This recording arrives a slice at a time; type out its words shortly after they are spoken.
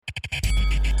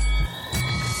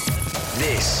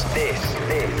This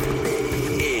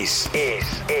is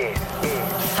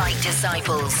Fight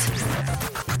Disciples.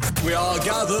 We are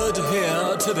gathered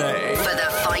here today For the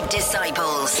Fight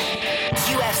Disciples.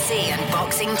 UFC and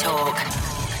boxing talk.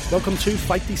 Welcome to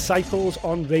Fight Disciples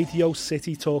on Radio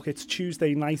City Talk. It's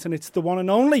Tuesday night and it's the one and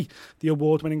only, the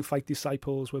award-winning Fight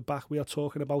Disciples. We're back. We are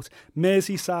talking about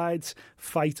Merseyside's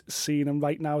fight scene, and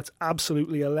right now it's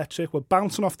absolutely electric. We're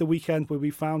bouncing off the weekend where we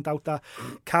found out that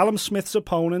Callum Smith's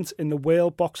opponent in the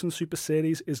World Boxing Super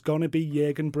Series is going to be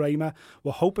Jürgen Brähmer.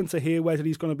 We're hoping to hear whether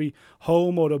he's going to be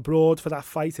home or abroad for that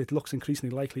fight. It looks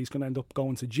increasingly likely he's going to end up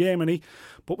going to Germany.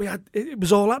 But it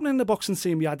was all happening in the boxing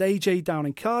scene. We had AJ down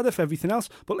in Cardiff, everything else.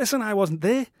 But listen, I wasn't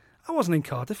there. I wasn't in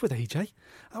Cardiff with AJ.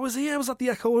 I was here. I was at the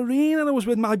Echo Arena and I was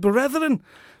with my brethren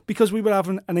because we were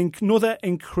having another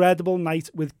incredible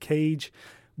night with Cage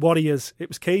Warriors. It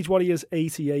was Cage Warriors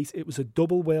 88. It was a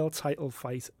double world title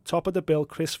fight. Top of the bill,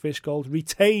 Chris Fishgold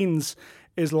retains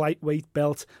his lightweight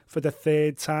belt for the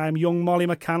third time. Young Molly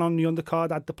McCann on the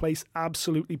undercard had the place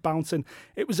absolutely bouncing.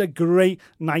 It was a great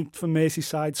night for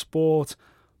Merseyside sport,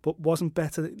 but wasn't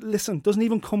better. Listen, doesn't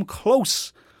even come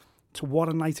close to what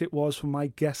a night it was for my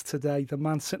guest today, the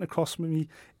man sitting across from me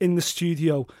in the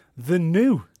studio, the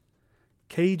new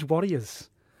Cage Warriors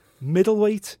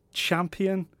middleweight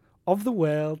champion of the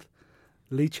world,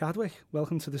 Lee Chadwick.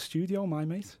 Welcome to the studio, my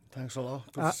mate. Thanks a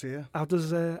lot. Good to see you. How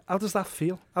does that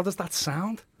feel? How does that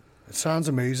sound? It sounds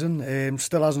amazing.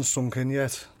 Still hasn't sunk in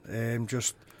yet.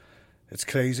 It's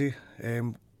crazy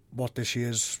what this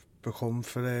year's become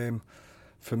for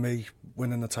me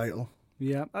winning the title.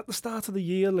 Yeah, at the start of the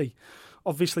year, Lee,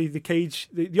 obviously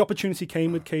the opportunity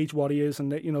came with Cage Warriors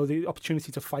and the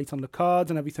opportunity to fight on the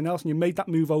cards and everything else, and you made that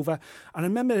move over. And I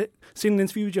remember seeing an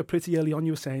interview with you pretty early on.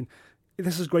 You were saying,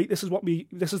 "This is great. This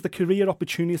is the career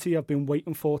opportunity I've been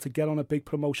waiting for to get on a big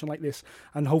promotion like this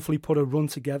and hopefully put a run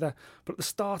together." But at the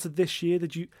start of this year,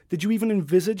 did you even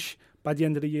envisage by the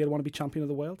end of the year want to be champion of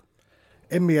the world?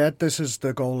 In my head, this is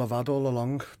the goal I've had all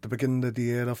along. The beginning of the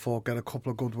year, I thought get a couple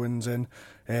of good wins in.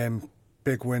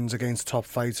 Big wins against top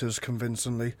fighters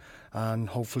convincingly, and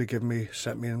hopefully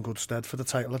set me in good stead for the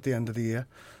title at the end of the year.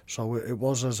 So it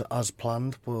was as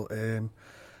planned, but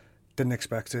didn't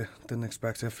expect it.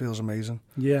 It feels amazing.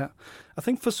 Yeah, I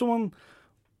think for someone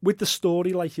with the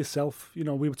story like yourself, we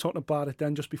were talking about it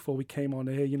then just before we came on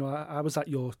here. I was at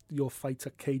your fight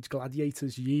at Cage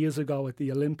Gladiators years ago at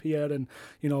the Olympia, and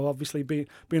obviously being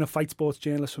a fight sports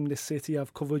journalist from this city,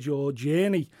 I've covered your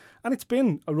journey, and it's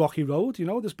been a rocky road.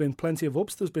 There's been plenty of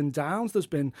ups, there's been downs, there's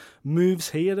been moves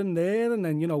here and there, and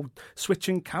then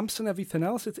switching camps and everything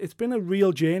else. It's been a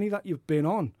real journey that you've been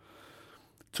on.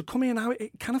 To come here now,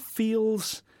 it kind of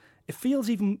feels. It feels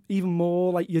even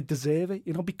more like you deserve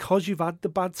it, because you've had the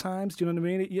bad times. Do you know what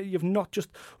I mean? You've not just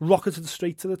rocketed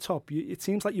straight to the top. It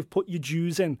seems like you've put your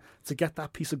dues in to get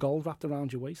that piece of gold wrapped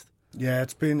around your waist. Yeah,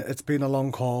 it's been a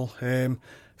long haul.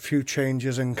 Few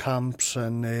changes in camps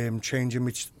and changing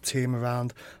my team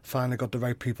around. Finally got the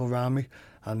right people around me,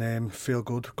 and feel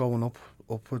good going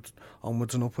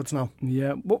onwards and upwards now.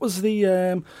 Yeah. What was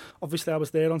the... obviously, I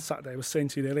was there on Saturday. I was saying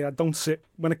to you earlier, I don't sit...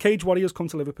 When a Cage Warriors come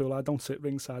to Liverpool, I don't sit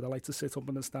ringside. I like to sit up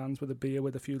in the stands with a beer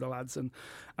with a few of the lads and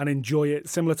enjoy it.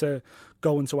 Similar to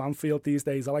going to Anfield these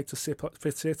days, I like to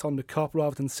sit on the cop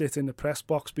rather than sit in the press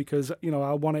box because, I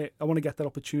want to get that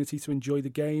opportunity to enjoy the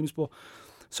games. But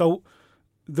so...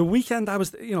 The weekend, I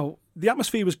was, the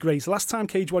atmosphere was great. Last time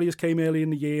Cage Warriors came early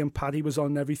in the year and Paddy was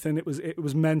on everything, it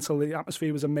was mental. The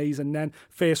atmosphere was amazing. Then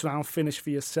first round finish for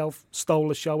yourself, stole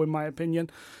the show in my opinion.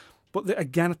 But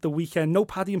again at the weekend, no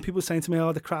Paddy, and people saying to me,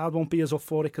 "Oh, the crowd won't be as up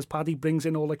for it because Paddy brings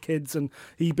in all the kids and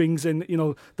he brings in,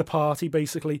 the party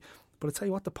basically." But I tell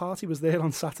you what, the party was there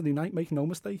on Saturday night, make no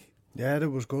mistake. Yeah,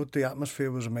 it was good. The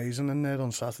atmosphere was amazing in there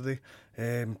on Saturday.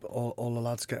 All the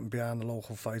lads getting behind the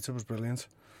local fighter was brilliant.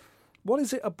 What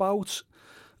is it about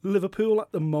Liverpool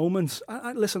at the moment?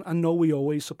 Listen, I know we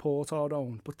always support our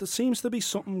own, but there seems to be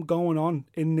something going on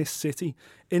in this city,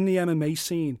 in the MMA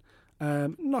scene.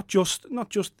 Not just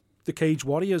the Cage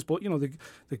Warriors, but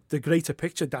the greater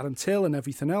picture, Darren Till and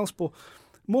everything else. But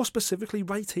more specifically,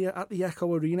 right here at the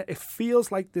Echo Arena, it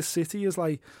feels like this city is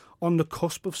like on the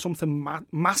cusp of something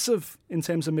massive in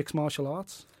terms of mixed martial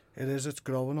arts. It is. It's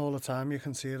growing all the time. You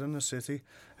can see it in the city.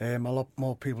 A lot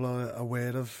more people are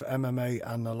aware of MMA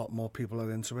and a lot more people are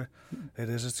into it. It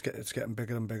is. It's getting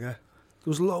bigger and bigger.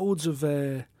 There was loads of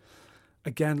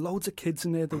Again, loads of kids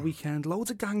in there the weekend, loads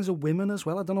of gangs of women as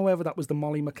well. I don't know whether that was the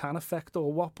Molly McCann effect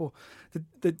or what, but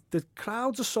the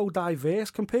crowds are so diverse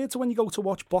compared to when you go to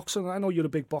watch boxing. I know you're a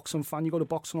big boxing fan, you go to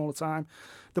boxing all the time.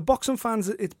 The boxing fans,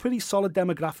 it's pretty solid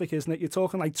demographic, isn't it? You're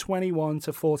talking like 21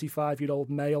 to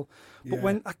 45-year-old male. But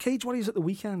when at Cage Warriors at the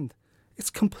weekend, it's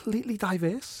completely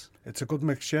diverse. It's a good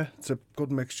mixture. It's a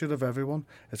good mixture of everyone.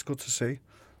 It's good to see.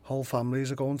 Whole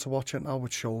families are going to watch it now,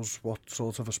 which shows what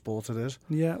sort of a sport it is.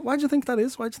 Yeah. Why do you think that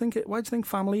is? Why do you think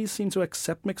families seem to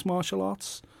accept mixed martial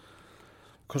arts?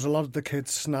 Because a lot of the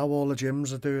kids now, all the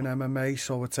gyms are doing MMA,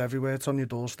 so it's everywhere. It's on your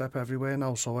doorstep everywhere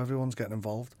now, so everyone's getting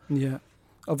involved. Yeah.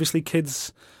 Obviously,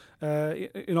 kids, a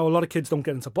lot of kids don't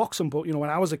get into boxing, but, when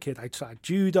I was a kid, I tried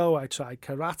judo, I tried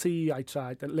karate, I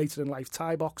tried later in life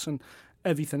Thai boxing,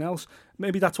 everything else.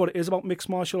 Maybe that's what it is about mixed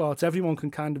martial arts. Everyone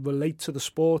can kind of relate to the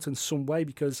sport in some way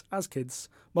because as kids,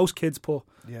 most kids put,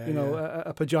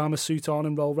 a pyjama suit on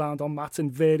and roll around on mats in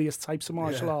various types of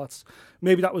martial arts.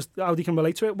 Maybe that was how they can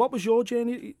relate to it. What was your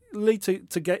journey, Lee, to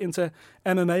get into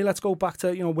MMA? Let's go back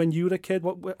to, when you were a kid.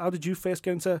 How did you first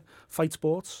get into fight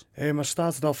sports? I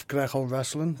started off Greco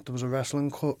wrestling. There was a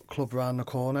wrestling club around the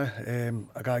corner.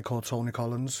 A guy called Tony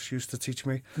Collins used to teach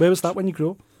me. Where was that when you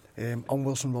grew up? On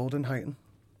Wilson Road in Huyton.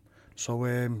 So,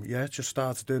 just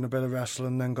started doing a bit of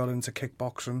wrestling, then got into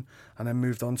kickboxing, and then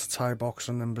moved on to Thai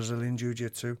boxing and Brazilian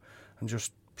Jiu-Jitsu, and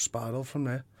just spiraled from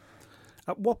there.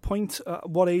 At what point,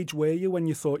 what age were you when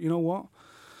you thought, you know what,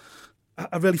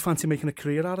 I really fancy making a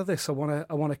career out of this. I want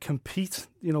to compete.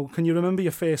 Can you remember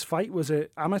your first fight? Was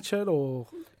it amateur or?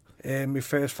 My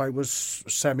first fight was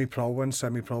semi-pro when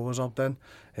semi-pro was up then,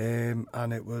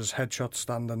 and it was headshot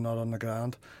standing, not on the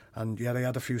ground. And I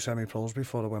had a few semi-pros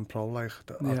before I went pro. I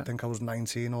think I was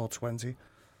 19 or 20.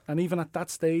 And even at that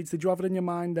stage, did you have it in your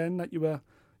mind then that you were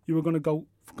going to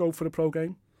go for the pro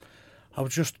game? I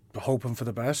was just hoping for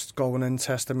the best, going in,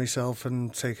 testing myself,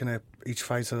 and taking it each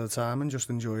fight at a time, and just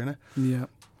enjoying it. Yeah,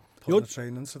 putting the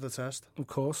training to the test. Of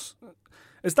course.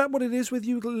 Is that what it is with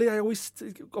you, Lee?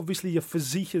 Obviously your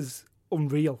physique is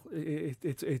unreal.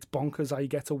 It's bonkers how you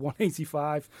get to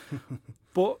 185.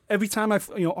 But every time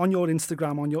on your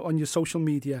Instagram, on your social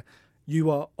media,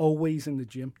 you are always in the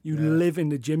gym. You live in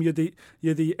the gym. You're the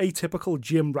atypical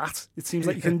gym rat. It seems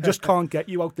like you just can't get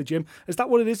you out the gym. Is that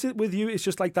what it is with you? It's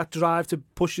just like that drive to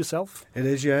push yourself? It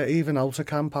is, yeah. Even out of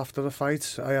camp after the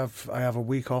fight, I have a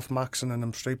week off max, and then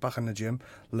I'm straight back in the gym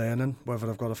learning whether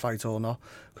I've got a fight or not.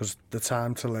 Because the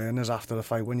time to learn is after the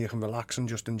fight, when you can relax and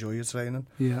just enjoy your training.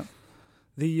 Yeah.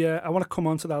 I want to come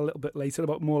on to that a little bit later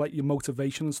about more like your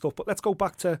motivation and stuff. But let's go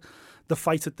back to the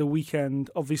fight at the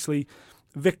weekend. Obviously,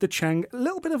 Victor Cheng, a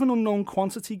little bit of an unknown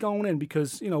quantity going in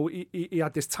because, he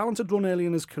had this talented run early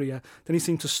in his career. Then he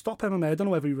seemed to stop MMA. I don't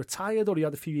know whether he retired or he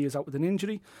had a few years out with an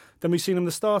injury. Then we've seen him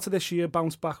the start of this year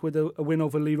bounce back with a win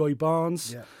over Leroy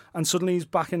Barnes. Yeah. And suddenly he's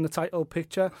back in the title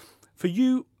picture. For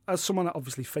you, as someone that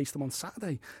obviously faced him on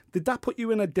Saturday, did that put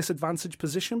you in a disadvantaged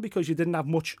position because you didn't have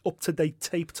much up-to-date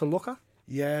tape to look at?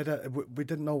 Yeah, we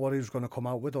didn't know what he was going to come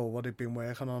out with or what he'd been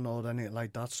working on or anything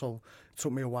like that. So it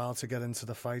took me a while to get into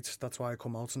the fight. That's why I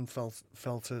come out and felt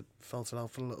it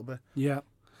out for a little bit. Yeah,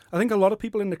 I think a lot of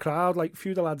people in the crowd, like a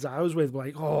few of the lads I was with, were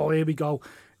like, "Oh, here we go.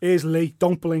 Here's Lee.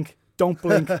 Don't blink." Don't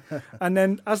blink. And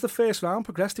then as the first round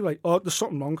progressed, they were like, "Oh, there's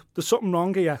something wrong. There's something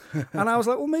wrong here." And I was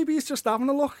like, well, maybe he's just having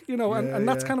a look, and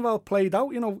that's kind of how it played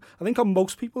out. I think on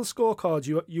most people's scorecards,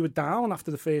 you were down after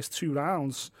the first two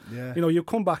rounds. Yeah. You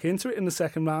come back into it in the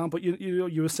second round, but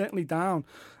you were certainly down.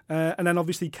 And then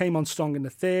obviously came on strong in the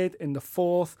third, in the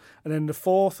fourth, and then the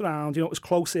fourth round, it was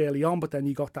close early on, but then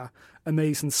you got that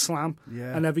amazing slam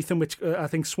and everything, which I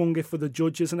think swung it for the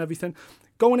judges and everything.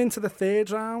 Going into the third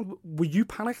round, were you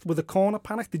panicked? Were the corner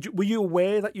panicked? Were you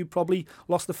aware that you probably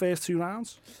lost the first two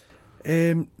rounds?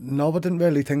 No, I didn't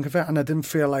really think of it, and I didn't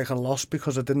feel like I lost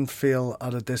because I didn't feel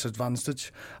at a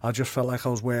disadvantage. I just felt like I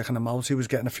was working him out. He was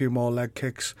getting a few more leg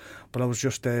kicks, but I was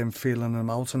just feeling him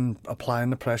out and applying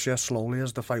the pressure slowly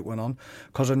as the fight went on,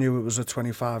 because I knew it was a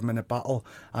 25-minute battle,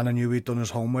 and I knew he'd done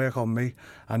his homework on me.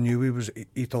 I knew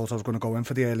he thought I was going to go in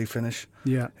for the early finish.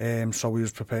 Yeah. So he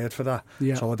was prepared for that.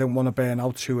 Yeah. So I didn't want to burn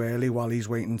out too early while he's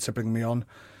waiting to bring me on.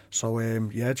 So,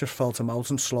 just felt him out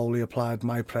and slowly applied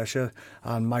my pressure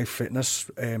and my fitness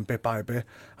bit by bit.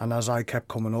 And as I kept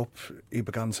coming up, he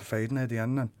began to fade near the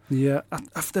end then. Yeah,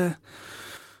 after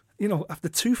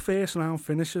two first round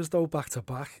finishes, though, back to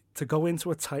back, to go into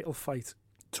a title fight,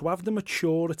 to have the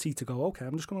maturity to go, okay,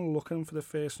 I'm just going to look at him for the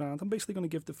first round. I'm basically going to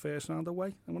give the first round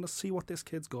away. I'm going to see what this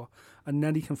kid's got, and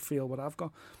then he can feel what I've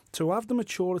got. To have the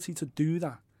maturity to do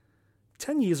that,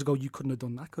 10 years ago, you couldn't have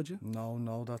done that, could you?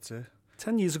 No, that's it.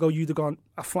 10 years ago, you'd have gone,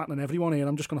 I'm flattening everyone here,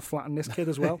 I'm just going to flatten this kid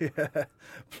as well. Yeah,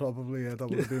 probably, yeah, that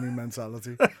would have been my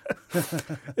mentality.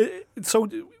 So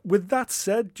with that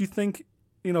said, do you think,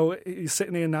 you know, you're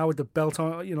sitting here now with the belt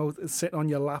on, you know, sitting on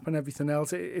your lap and everything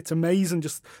else, it's amazing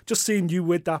just seeing you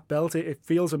with that belt, it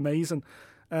feels amazing.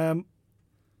 Do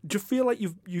you feel like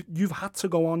you've had to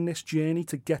go on this journey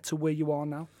to get to where you are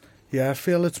now? Yeah, I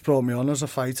feel it's brought me on as a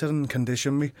fighter and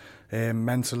conditioned me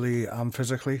mentally and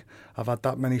physically. I've had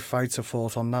that many fights, I've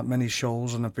fought on that many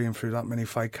shows, and I've been through that many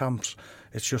fight camps.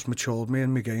 It's just matured me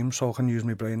in my game, so I can use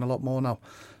my brain a lot more now.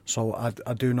 So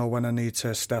I do know when I need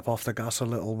to step off the gas a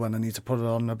little, when I need to put it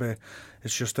on a bit.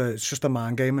 It's just a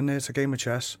mind game in there. It's a game of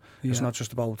chess. Yeah. It's not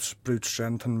just about brute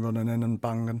strength and running in and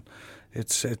banging.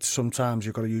 It's sometimes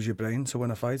you've got to use your brain to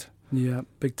win a fight. Yeah,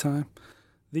 big time.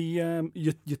 The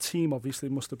your team obviously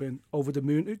must have been over the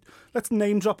moon. Let's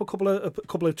name drop a couple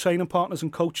of training partners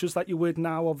and coaches that you're with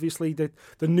now. Obviously, the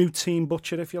new team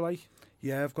butcher, if you like.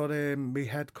 Yeah, I've got my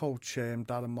head coach,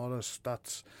 Darren Morris.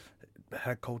 That's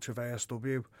head coach of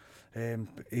ASW.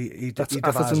 That's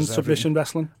Atherton Submission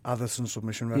Wrestling. Atherton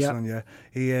Submission Wrestling. Yeah.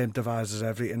 He devises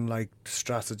everything like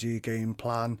strategy, game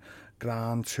plan,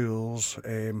 ground tools,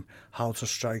 how to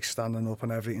strike standing up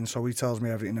and everything. So he tells me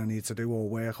everything I need to do or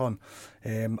work on.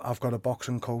 I've got a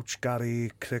boxing coach,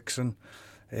 Gary Crickson,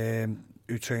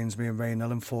 who trains me in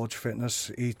Rainhill and Forge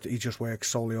Fitness. He just works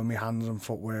solely on my hands and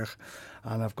footwork.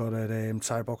 And I've got a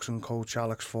Thai boxing coach,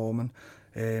 Alex Foreman,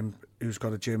 who's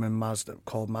got a gym in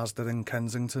called Mazda in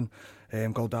Kensington.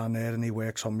 Go down there and he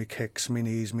works on me kicks, me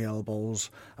knees, me elbows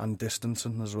and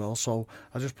distancing as well. So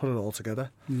I just put it all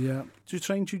together. Yeah. Do you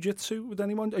train jiu-jitsu with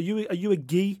anyone? Are you a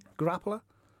gi grappler?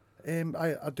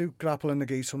 I do grapple in the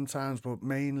gi sometimes, but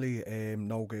mainly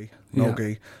no gi. No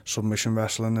gi. Submission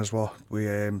wrestling is what we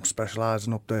specialise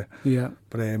in up there. Yeah.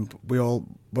 But we're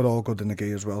all good in the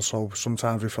gi as well. So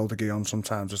sometimes we throw the gi on,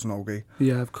 sometimes it's no gi.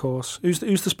 Yeah, of course. Who's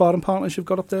the sparring partners you've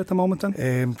got up there at the moment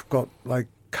then? We've got like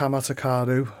Kamata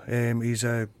Karu. He's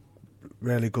a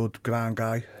really good ground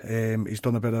guy. He's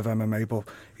done a bit of MMA, but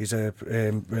he's a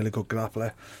really good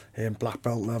grappler, black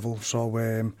belt level. So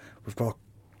we've got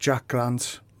Jack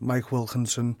Grant, Mike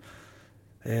Wilkinson,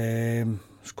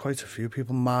 there's quite a few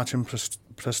people, Martin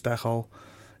Prestejo,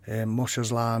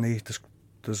 Mushers Lani,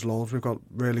 there's loads. We've got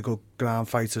really good ground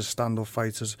fighters, stand-up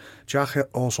fighters. Jack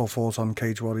also fought on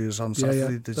Cage Warriors on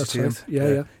Saturday. Did you see him?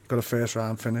 Yeah. Got a first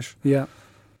round finish. Yeah.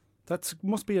 That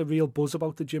must be a real buzz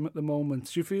about the gym at the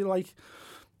moment. Do you feel like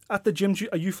at the gym,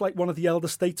 are you like one of the elder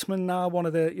statesmen now, one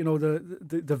of the, you know,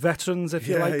 the veterans, if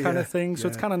you like, kind of thing? So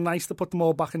it's kind of nice to put them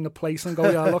all back into place and go,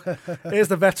 yeah, look, here's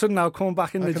the veteran now coming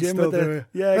back in the gym with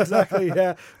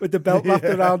the with the belt wrapped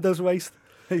around his waist.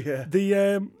 Yeah.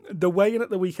 The weigh-in at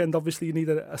the weekend, obviously you need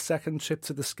a second trip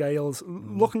to the scales.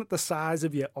 Looking at the size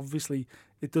of you, obviously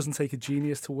it doesn't take a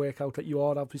genius to work out that you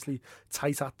are obviously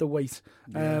tight at the weight.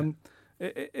 Yeah.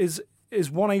 Is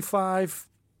 185...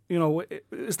 You know,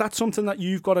 is that something that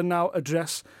you've got to now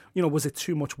address? You know, was it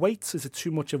too much weight? Is it too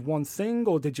much of one thing?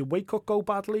 Or did your weight cut go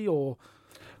badly? Or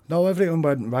no, everything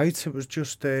went right. It was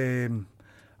just I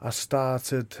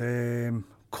started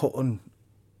cutting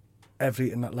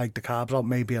everything, like the carbs out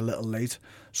maybe a little late.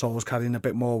 So I was carrying a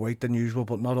bit more weight than usual.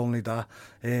 But not only that,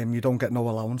 you don't get no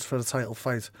allowance for a title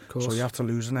fight. So you have to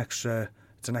lose an extra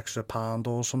pound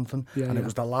or something. It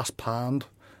was the last pound,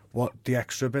 the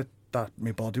extra bit, that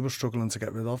my body was struggling to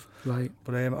get rid of. Right.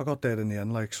 But I got there in the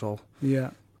end, like, so. Yeah.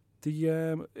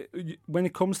 When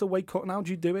it comes to weight cutting, how do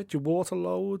you do it? Do you water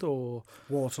load or?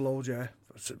 Water load, yeah.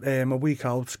 A week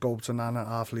out, go to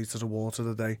 9.5 litres of water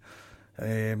a day.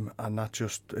 And that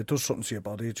it does something to your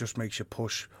body. It just makes you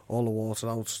push all the water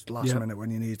out last minute when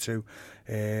you need to,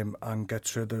 and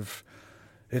gets rid of,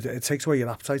 it takes away your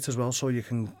appetite as well, so you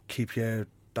can keep your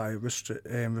diet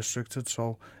restricted.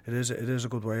 So it is a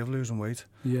good way of losing weight.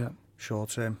 Yeah, short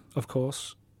term, of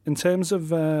course. In terms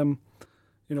of you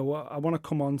know, I want to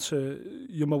come on to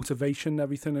your motivation and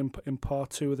everything in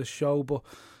part 2 of the show, but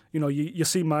you know, you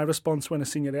see my response when I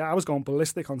seen you there. I was going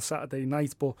ballistic on Saturday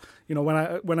night, but you know,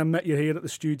 when I met you here at the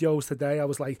studios today, I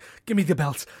was like, "Give me the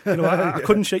belt!" You know, I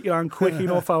couldn't shake your hand quick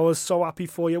enough. I was so happy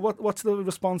for you. What's the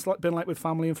response been like with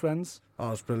family and friends?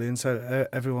 Oh, it's brilliant.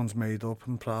 Everyone's made up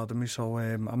and proud of me. So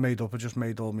I just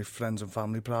made all my friends and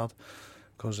family proud,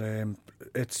 because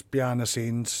it's behind the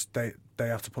scenes. They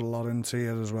have to put a lot into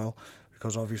it as well,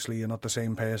 because obviously you're not the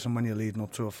same person when you're leading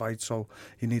up to a fight, so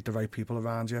you need the right people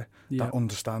around you that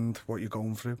understand what you're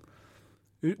going through.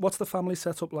 What's the family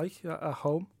setup like at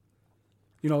home?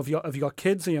 You know, have you got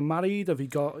kids? Are you married? Have you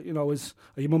got, you know, are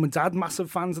your mum and dad massive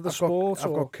fans of the sport?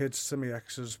 I've got kids to my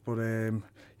exes, but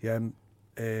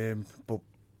but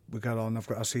we get on.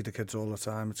 I see the kids all the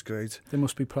time. It's great. They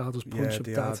must be proud as punch of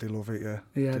they dad. are. They love it. Yeah,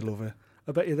 Yeah. They love it.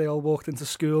 I bet you they all walked into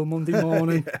school Monday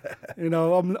morning, you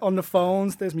know, on the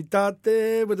phones. There's me dad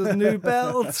there with his new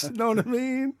belt. You know what I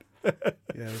mean?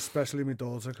 Yeah, especially my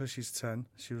daughter because she's 10.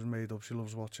 She was made up. She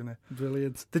loves watching it.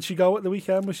 Brilliant. Did she go at the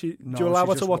weekend? Was she? No, do you allow she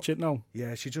her just to watch it? No.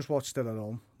 Yeah, she just watched it at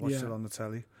home. Watched Yeah. it on the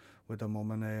telly with her mum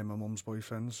and my mum's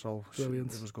boyfriend. So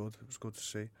Brilliant. it was good. It was good to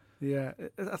see. Yeah,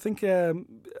 I think, as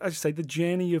you say, the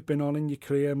journey you've been on in your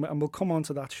career, and we'll come on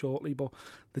to that shortly, but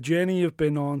the journey you've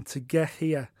been on to get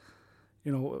here,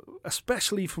 you know,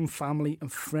 especially from family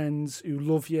and friends who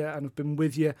love you and have been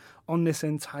with you on this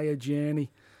entire journey,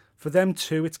 for them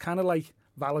too, it's kind of like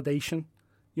validation.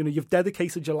 You know, you've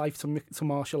dedicated your life to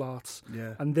martial arts,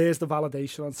 Yeah. and there's the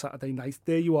validation on Saturday night.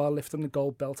 There you are, lifting the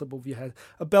gold belt above your head.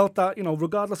 A belt that, you know,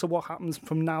 regardless of what happens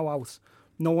from now out,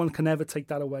 no one can ever take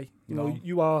that away. You know,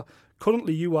 you are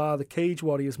the Cage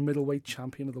Warriors middleweight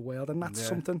champion of the world, and that's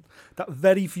something that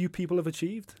very few people have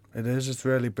achieved. It is. It's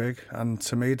really big. And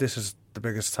to me, this is the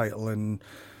biggest title in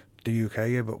the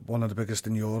UK, but one of the biggest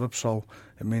in Europe. So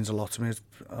it means a lot to me.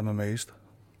 I'm amazed.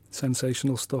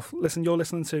 Sensational stuff. Listen, you're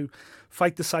listening to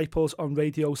Fight Disciples on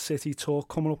Radio City Talk,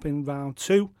 coming up in round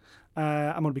 2.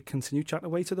 I'm going to continue chatting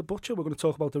away to the Butcher. We're going to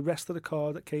talk about the rest of the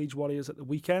card at Cage Warriors at the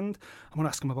weekend. I'm going to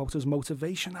ask him about his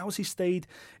motivation. How has he stayed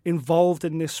involved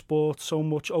in this sport so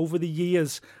much over the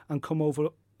years and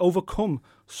overcome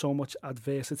so much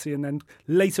adversity? And then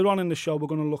later on in the show, we're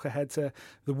going to look ahead to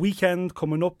the weekend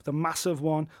coming up, the massive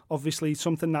one. Obviously,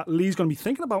 something that Lee's going to be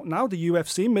thinking about now, the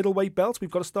UFC middleweight belt.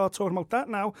 We've got to start talking about that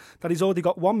now, that he's already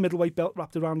got one middleweight belt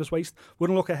wrapped around his waist. We're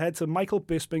going to look ahead to Michael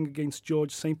Bisping against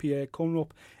George St. Pierre coming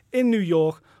up in New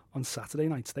York on Saturday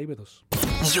night. Stay with us.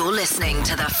 You're listening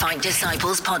to the Fight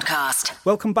Disciples podcast.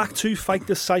 Welcome back to Fight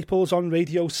Disciples on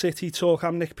Radio City Talk.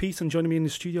 I'm Nick Peet, and joining me in the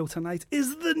studio tonight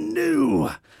is the new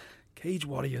Cage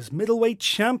Warriors middleweight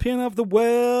champion of the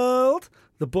world.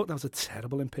 That was a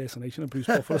terrible impersonation of Bruce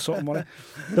Buffer or something, wasn't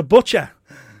it? The Butcher,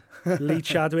 Lee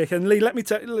Chadwick. And Lee, let me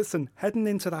tell you, listen, heading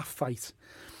into that fight,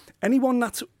 anyone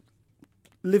that's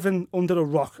living under a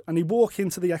rock and they walk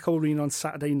into the Echo Arena on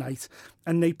Saturday night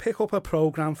and they pick up a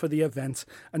programme for the event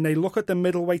and they look at the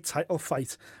middleweight title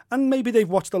fight, and maybe they've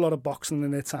watched a lot of boxing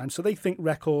in their time, so they think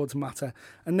records matter,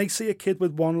 and they see a kid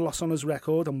with one loss on his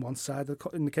record on one side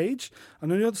in the cage,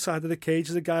 and on the other side of the cage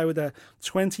is a guy with a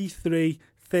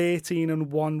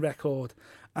 23-13-1 record.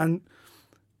 And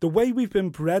the way we've been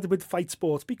bred with fight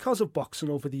sports because of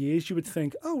boxing over the years, you would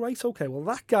think, oh, right, okay, well,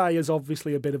 that guy is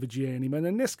obviously a bit of a journeyman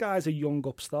and this guy's a young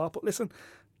upstart. But listen,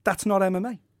 that's not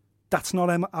MMA. That's not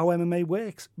how MMA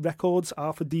works. Records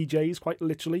are for DJs, quite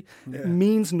literally. Yeah. It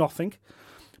means nothing.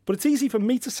 But it's easy for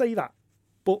me to say that.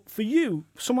 But for you,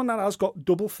 someone that has got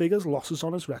double figures losses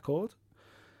on his record,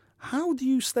 how do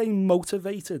you stay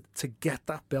motivated to get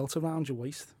that belt around your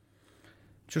waist?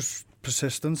 Just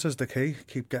persistence is the key.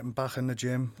 Keep getting back in the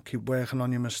gym. Keep working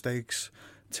on your mistakes.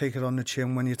 Take it on the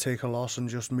chin when you take a loss and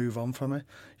just move on from it.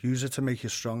 Use it to make you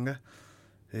stronger.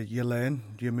 You learn,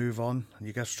 you move on, and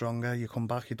you get stronger. You come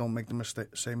back, you don't make the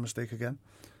same mistake again.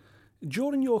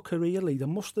 During your career, Lee, there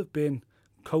must have been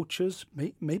coaches,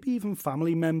 maybe even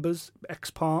family members,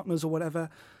 ex-partners or whatever,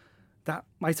 that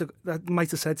might have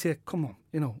said to you, come on,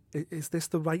 you know, is this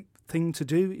the right thing to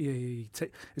do?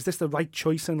 Is this the right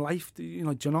choice in life? Do you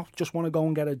not just want to go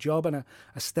and get a job and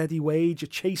a steady wage? You're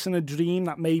chasing a dream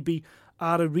that may be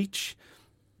out of reach.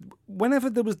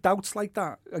 Whenever there was doubts like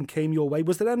that and came your way,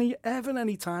 was there ever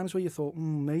any times where you thought,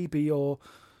 maybe, or,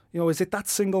 you know, is it that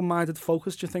single-minded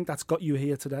focus, do you think, that's got you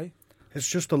here today? It's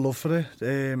just a love for it.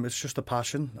 It's just a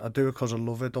passion. I do it because I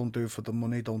love it. Don't do it for the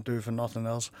money. Don't do it for nothing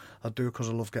else. I do it because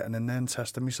I love getting in there and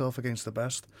testing myself against the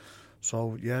best.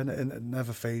 So, yeah, it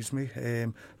never fazed me.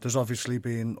 There's obviously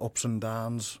been ups and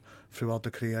downs throughout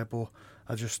the career, but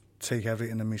I just take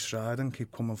everything in my stride and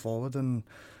keep coming forward. And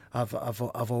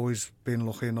I've always been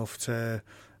lucky enough to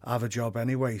have a job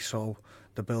anyway, so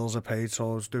the bills are paid,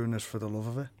 so I was doing this for the love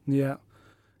of it. Yeah.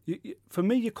 For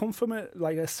me, you come from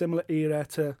a similar era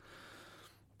to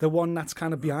the one that's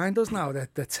kind of behind us now,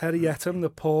 the Terry Etam,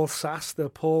 the Paul Sass, the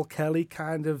Paul Kelly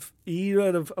kind of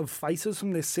era of fighters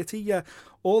from this city. Yeah,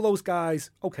 all those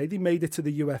guys, okay, they made it to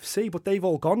the UFC, but they've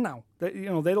all gone now.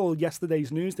 They're all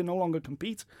yesterday's news. They no longer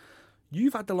compete.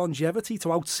 You've had the longevity to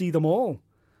outsee them all.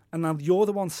 And now you're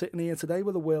the one sitting here today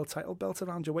with a world title belt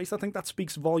around your waist. I think that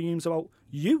speaks volumes about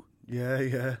you.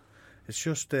 Yeah. It's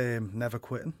just never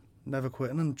quitting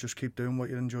and just keep doing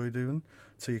what you enjoy doing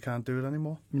till you can't do it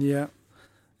anymore. Yeah.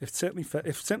 It certainly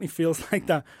feels like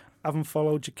that. Having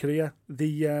followed your career,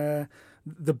 the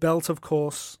belt, of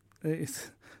course,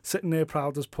 It's sitting there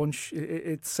proud as punch.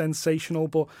 It's sensational.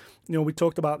 But, you know, we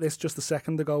talked about this just a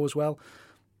second ago as well.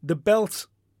 The belt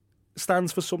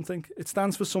stands for something. It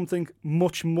stands for something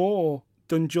much more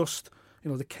than just, you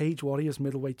know, the Cage Warriors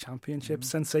middleweight championship.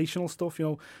 Sensational stuff. You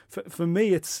know, for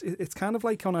me, it's kind of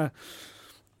like on a.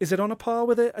 Is it on a par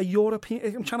with a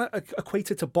European? I'm trying to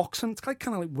equate it to boxing. It's kind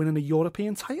of like winning a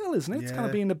European title, isn't it? It's kind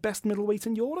of being the best middleweight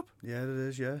in Europe. Yeah, it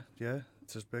is. Yeah.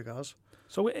 It's as big as.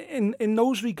 So in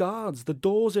those regards, the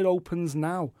doors it opens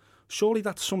now, surely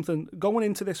that's something, going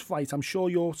into this fight, I'm sure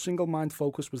your single mind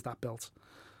focus was that belt.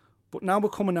 But now we're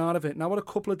coming out of it. Now we're a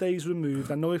couple of days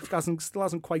removed. I know it still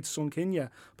hasn't quite sunk in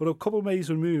yet, but a couple of days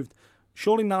removed.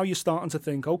 Surely now you're starting to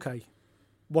think, okay,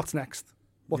 what's next?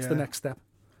 What's the next step?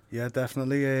 Yeah,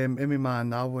 definitely. In my mind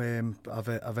now, I've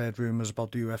heard rumours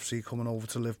about the UFC coming over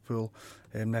to Liverpool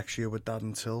next year with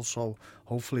Darren Till. So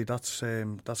hopefully that's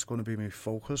going to be my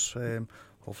focus.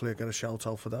 Hopefully I get a shout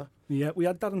out for that. Yeah, we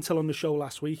had Darren Till on the show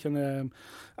last week, and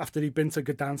after he'd been to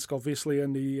Gdansk, obviously,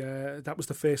 and that was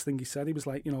the first thing he said. He was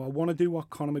like, you know, I want to do what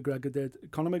Conor McGregor did.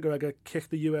 Conor McGregor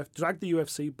dragged the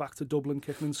UFC back to Dublin,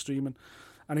 kicking and streaming,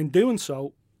 and in doing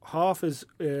so, half his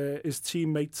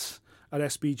teammates at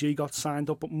SBG got signed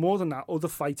up, but more than that, other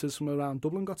fighters from around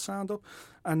Dublin got signed up.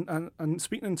 And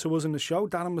speaking to us in the show,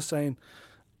 Darren was saying,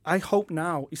 I hope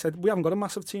now, he said, we haven't got a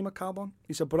massive team at Carbon.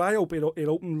 He said, but I hope it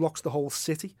locks the whole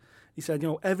city. He said, you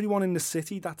know, everyone in the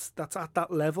city that's at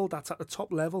that level, that's at the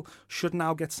top level, should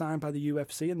now get signed by the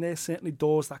UFC, and there's certainly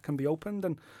doors that can be opened.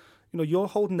 And, you know, you're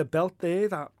holding the belt there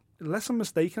that, unless I'm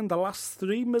mistaken, the last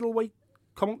 3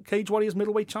 Cage Warriors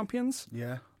middleweight champions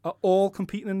are all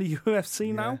competing in the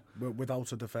UFC now.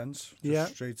 Without a defence,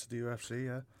 straight to the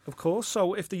UFC, Of course.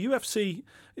 So if the UFC,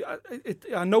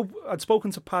 I know I'd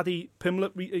spoken to Paddy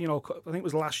Pimblett, you know, I think it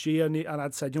was last year, and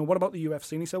I'd said, you know, what about the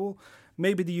UFC? And he said, well,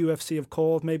 maybe the UFC have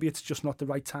called, maybe it's just not the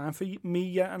right time for me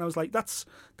yet. And I was like, that's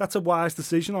a wise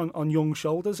decision on young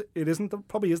shoulders.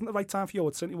 Probably isn't the right time for you.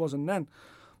 It certainly wasn't then.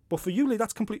 But for you, Lee,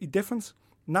 that's completely different.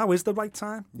 Now is the right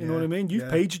time. You know what I mean? You've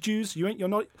paid your dues. You're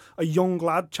not a young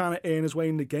lad trying to earn his way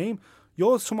in the game.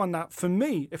 You're someone that, for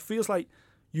me, it feels like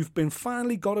you've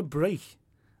finally got a break,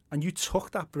 and you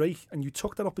took that break and you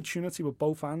took that opportunity with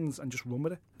both hands and just run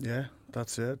with it. Yeah,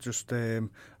 that's it. Just I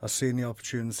seen the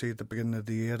opportunity at the beginning of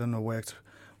the year, and I worked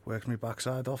my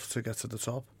backside off to get to the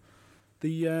top.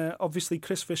 Obviously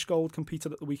Chris Fishgold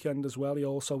competed at the weekend as well. He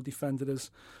also defended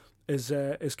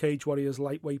his Cage Warriors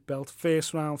lightweight belt.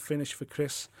 First round finish for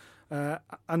Chris.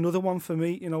 Another one for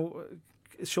me, you know,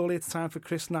 surely it's time for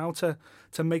Chris now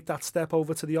to make that step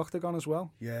over to the octagon as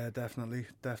well. Yeah, definitely.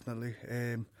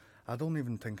 I don't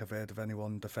even think I've heard of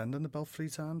anyone defending the belt 3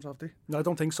 times, have they? No, I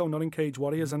don't think so, not in Cage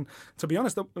Warriors. And to be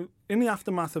honest, in the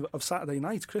aftermath of Saturday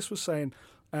night, Chris was saying,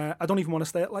 I don't even want to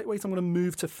stay at lightweight, I'm going to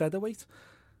move to featherweight.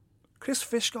 Chris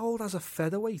Fishgold as a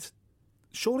featherweight,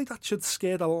 surely that should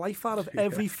scare the life out of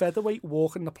every featherweight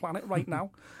walking the planet right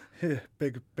now. Yeah,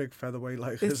 big featherweight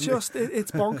like. It's just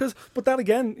it's bonkers. But then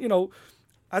again, you know,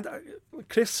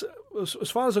 Chris, as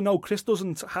far as I know, Chris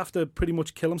doesn't have to pretty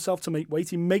much kill himself to make weight.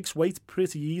 He makes weight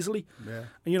pretty easily. Yeah.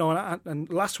 You know, and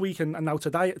last week and now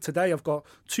today I've got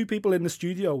 2 people in the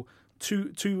studio,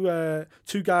 two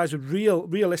guys with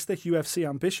realistic UFC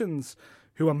ambitions,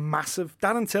 who are massive.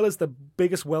 Darren Till is the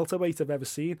biggest welterweight I've ever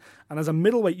seen. And as a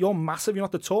middleweight, you're massive. You're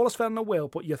not the tallest fella in the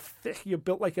world, but you're thick. You're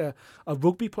built like a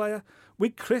rugby player.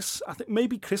 With Chris, I think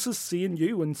maybe Chris is seeing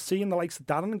you and seeing the likes of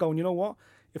Darren and going, you know what?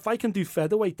 If I can do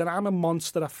featherweight, then I'm a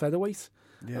monster at featherweight.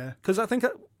 Yeah. Because I think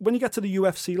when you get to the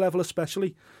UFC level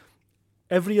especially,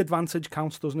 every advantage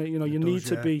counts, doesn't it? You know, you need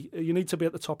to be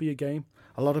at the top of your game.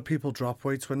 A lot of people drop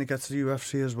weights when they get to the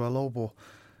UFC as well, but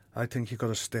I think you've got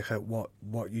to stick at what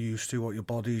you're used to, what your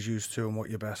body's used to, and what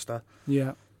you're best at.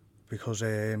 Yeah. Because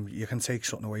you can take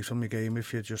something away from your game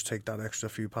if you just take that extra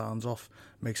few pounds off.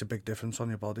 It makes a big difference on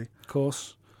your body. Of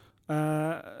course.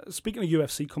 Speaking of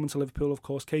UFC coming to Liverpool, of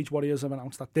course, Cage Warriors have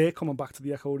announced that they're coming back to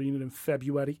the Echo Arena in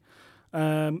February.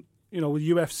 You know, with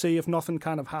UFC, if nothing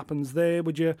kind of happens there,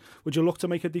 would you look to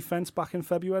make a defence back in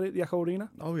February at the Echo Arena?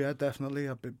 Oh yeah, definitely.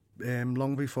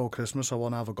 Long before Christmas, I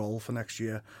want to have a goal for next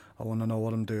year. I want to know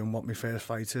what I'm doing, what my first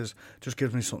fight is. Just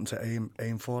gives me something to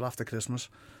aim for after Christmas,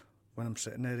 when I'm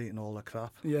sitting there eating all the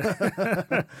crap.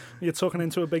 Yeah. You're tucking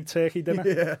into a big turkey dinner.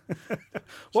 Yeah.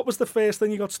 What was the first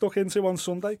thing you got stuck into on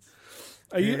Sunday?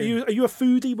 Are you a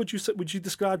foodie? Would you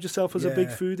describe yourself as a big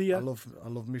foodie? Yeah? I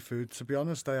love my food. To be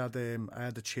honest, I had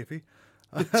a chippy.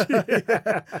 I'd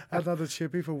had a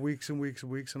chippy for weeks and weeks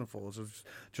and weeks, and I thought it was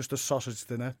just a sausage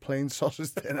dinner, plain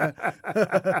sausage dinner.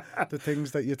 The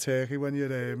things that you turkey when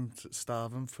you're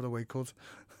starving for the weight cut.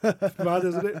 Mad,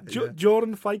 isn't it?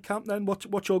 During fight camp, then,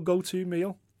 what's your go-to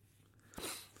meal?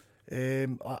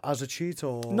 As a cheat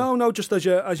or No, just as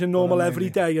your normal Well, every mainly-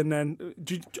 day. And then,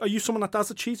 are you someone that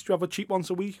does a cheat? Do you have a cheat once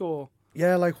a week or?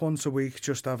 yeah, like once a week,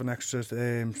 just have an extra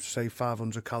say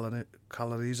 500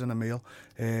 calories in a meal,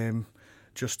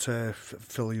 just to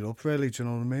fill you up. Really, do you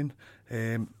know what I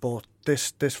mean? But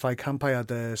this fight camp, I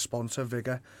had a sponsor,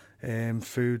 Vigor,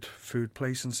 food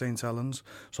place in St Helens,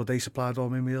 so they supplied all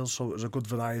my meals, so it was a good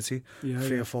variety, Yeah,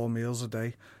 3 yeah. or 4 meals a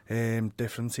day,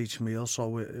 different each meal,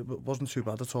 so it wasn't too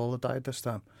bad at all, the diet this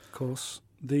time. Of course.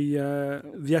 The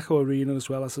Echo Arena as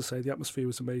well, as I say, the atmosphere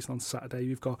was amazing on Saturday.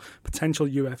 You've got potential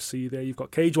UFC there. You've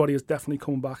got Cage Warriors definitely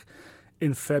coming back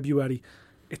in February.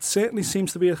 It certainly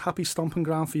seems to be a happy stomping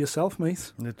ground for yourself,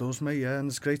 mate. And it does, mate, yeah, and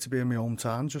it's great to be in my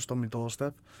hometown, just on my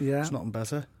doorstep. Yeah. It's nothing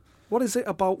better. What is it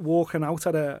about walking out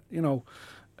at a,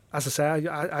 as I say,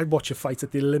 I watch a fight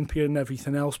at the Olympia and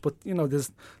everything else, but,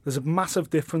 there's a massive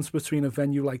difference between a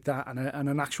venue like that and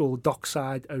an actual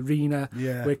dockside arena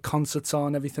Yeah. where concerts are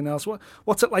and everything else.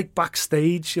 What's it like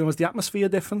backstage? Is the atmosphere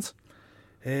different?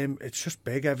 It's just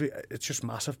big. It's just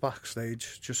massive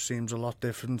backstage. Just seems a lot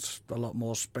different. A lot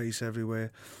more space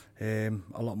everywhere. A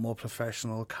lot more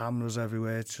professional cameras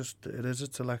everywhere.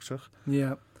 It's electric.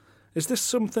 Yeah. Is this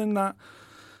something that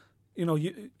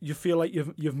you feel like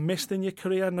you've missed in your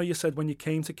career? I know you said when you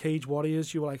came to Cage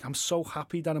Warriors, you were like, I'm so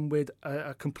happy that I'm with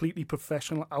a completely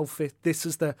professional outfit. This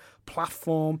is the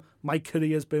platform my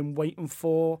career's been waiting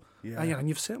for. Yeah. And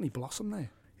you've certainly blossomed there.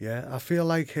 Yeah, I feel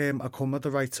like I come at the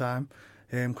right time,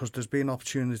 because there's been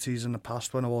opportunities in the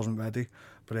past when I wasn't ready.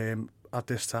 But at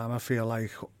this time, I feel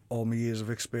like all my years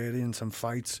of experience and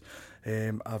fights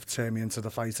have turned me into the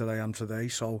fighter I am today.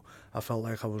 So I felt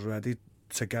like I was ready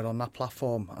to get on that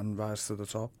platform and rise to the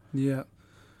top. Yeah.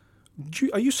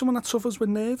 Are you someone that suffers with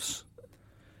nerves?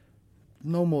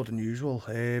 No more than usual.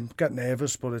 Get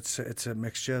nervous, but it's a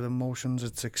mixture of emotions.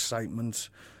 It's excitement,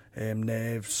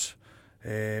 nerves.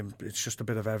 It's just a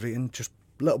bit of everything. Just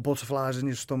little butterflies in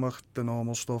your stomach, the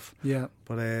normal stuff. Yeah.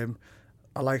 But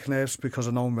I like nerves because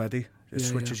I know I'm ready. It Yeah,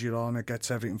 switches you on. It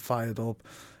gets everything fired up.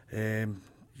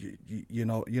 You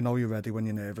know you're ready when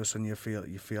you're nervous, and you feel that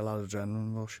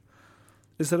adrenaline rush.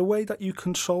 Is there a way that you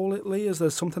control it, Lee? Is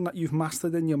there something that you've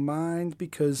mastered in your mind?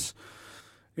 Because,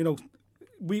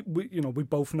 we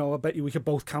both know, I bet you we could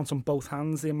both count on both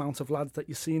hands the amount of lads that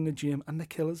you see in the gym, and they're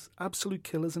killers, absolute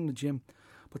killers in the gym.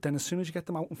 But then as soon as you get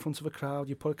them out in front of a crowd,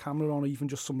 you put a camera on or even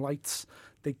just some lights,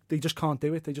 they just can't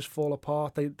do it. They just fall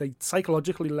apart. They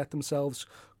psychologically let themselves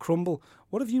crumble.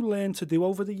 What have you learned to do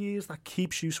over the years that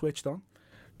keeps you switched on?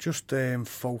 Just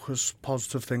focus,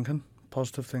 positive thinking,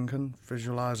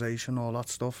 visualization, all that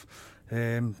stuff.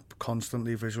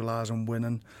 Constantly visualizing,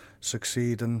 winning,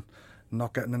 succeeding,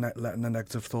 not letting the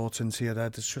negative thoughts into your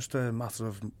head. It's just a matter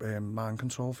of mind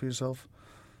control for yourself.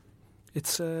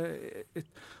 It's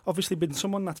obviously been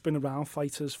someone that's been around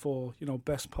fighters for,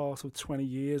 best part of 20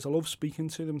 years. I love speaking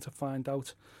to them to find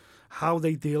out how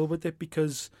they deal with it,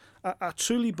 because I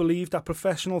truly believe that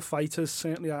professional fighters,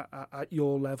 certainly at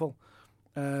your level,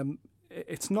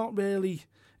 it's not really,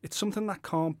 it's something that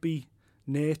can't be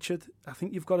nurtured. I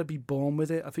think you've got to be born with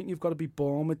it. I think you've got to be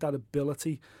born with that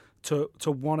ability to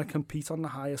want to compete on the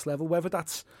highest level, whether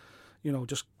that's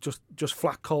just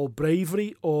flat cold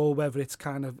bravery, or whether it's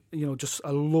kind of, just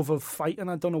a love of fighting.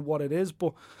 I don't know what it is,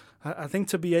 but I think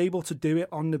to be able to do it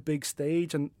on the big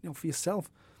stage, and for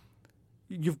yourself,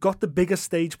 you've got the biggest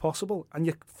stage possible, and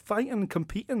you're fighting and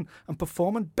competing and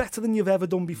performing better than you've ever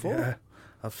done before. Yeah,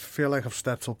 I feel like I've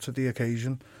stepped up to the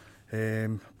occasion,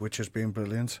 which has been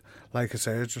brilliant. Like I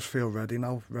say, I just feel ready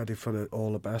now, ready for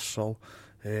all the best. So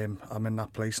I'm in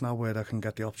that place now where I can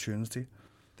get the opportunity.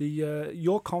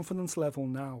 Your confidence level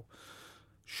now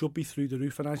should be through the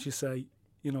roof, and as you say,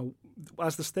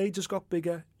 as the stage has got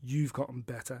bigger, you've gotten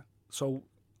better. So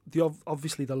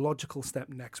obviously the logical step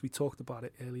next, we talked about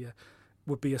it earlier,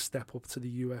 would be a step up to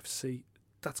the UFC.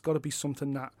 That's got to be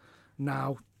something that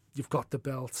now you've got the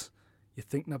belt, you're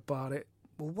thinking about it.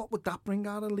 Well, what would that bring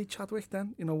out of Lee Chadwick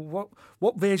then?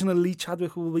 What version of Lee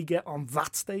Chadwick will we get on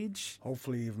that stage?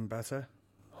 Hopefully even better.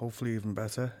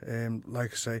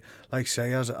 Like I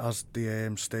say, as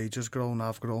the stage has grown,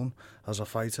 I've grown as a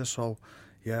fighter. So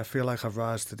yeah, I feel like I've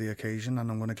risen to the occasion,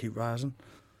 and I'm going to keep rising.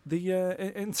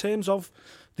 In terms of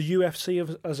the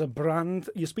UFC as a brand,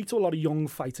 you speak to a lot of young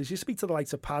fighters. You speak to the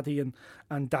likes of Paddy and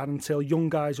Darren Till, young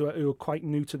guys who are quite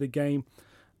new to the game,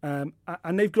 and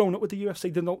they've grown up with the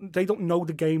UFC. They don't know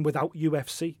the game without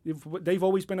UFC. They've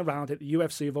always been around it. The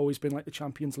UFC have always been like the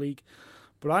Champions League.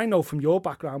 But I know from your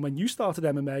background, when you started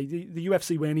MMA, the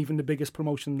UFC weren't even the biggest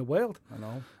promotion in the world. I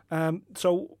know.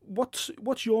 So what's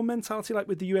your mentality like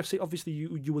with the UFC? Obviously,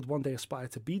 you would one day aspire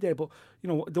to be there, but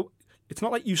It's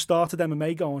not like you started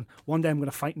MMA going, one day I'm going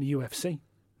to fight in the UFC.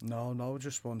 No,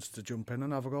 just wants to jump in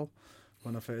and have a go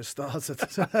when I first started.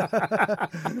 That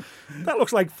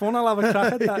looks like fun. I'll have a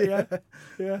crack at that,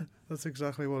 yeah. That's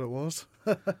exactly what it was.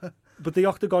 But the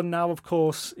Octagon now, of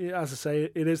course, as I say,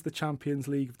 it is the Champions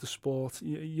League of the sport.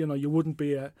 You know, you wouldn't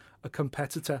be a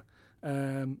competitor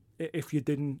if you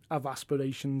didn't have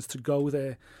aspirations to go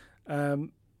there.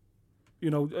 You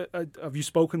know, have you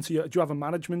spoken to do you have a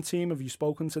management team? Have you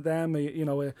spoken to them? Are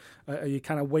you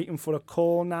kind of waiting for a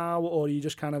call now, or are you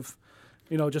just kind of,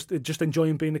 you know, just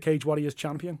enjoying being the Cage Warriors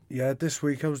champion? Yeah, this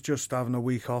week I was just having a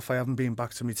week off. I haven't been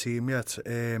back to my team yet.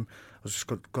 I was just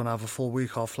going to have a full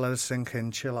week off, let it sink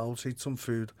in, chill out, eat some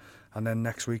food, and then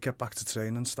next week get back to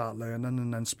training, start learning,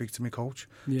 and then speak to my coach,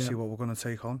 see what we're going to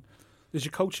take on. Is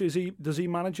your coach, does he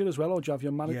manage it as well, or do you have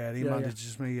your manager? Yeah, he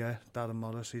manages me, Darren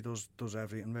Morris. He does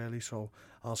everything really, so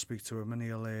I'll speak to him and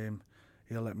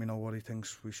he'll let me know what he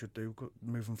thinks we should do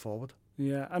moving forward.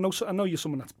 Yeah, I know you're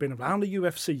someone that's been around the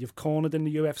UFC. You've cornered in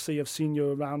the UFC. I've seen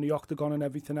you around the Octagon and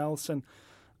everything else. And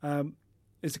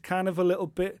is it kind of a little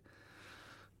bit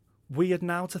weird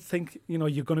now to think, you know,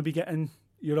 you're going to be getting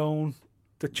your own?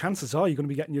 The chances are you're going to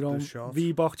be getting your own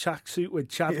Reebok tracksuit with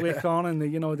Chadwick on, and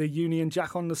the Union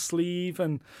Jack on the sleeve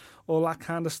and all that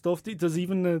kind of stuff. Does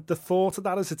even the thought of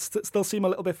that, does it still seem a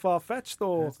little bit far fetched,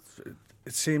 or?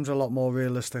 It seems a lot more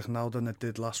realistic now than it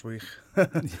did last week.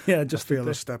 Yeah, just I feel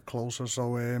a step closer.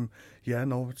 So,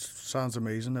 it sounds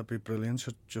amazing. It'd be brilliant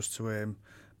just to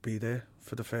be there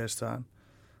for the first time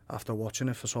after watching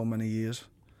it for so many years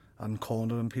and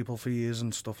cornering people for years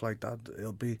and stuff like that.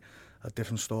 It'll be a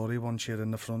different story once you're in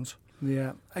the front.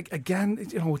 Yeah. Again,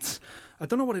 you know, I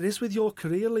don't know what it is with your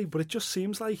career, Lee, but it just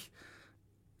seems like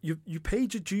you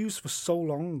paid your dues for so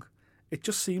long. It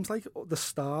just seems like the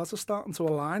stars are starting to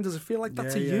align. Does it feel like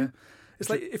that to you? It's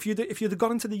like if you'd have got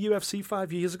into the UFC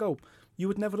 5 years ago, you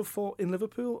would never have fought in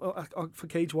Liverpool or for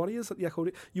Cage Warriors at the Echo.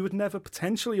 You would never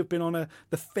potentially have been on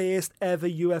the first ever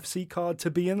UFC card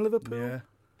to be in Liverpool. Yeah,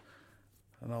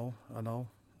 I know.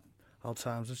 How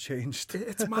times have changed.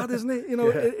 It's mad, isn't it? You know,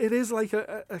 it is like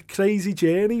a crazy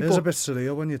journey. It's a bit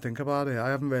surreal when you think about it. I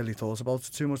haven't really thought about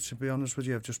it too much, to be honest with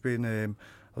you. I've just been, I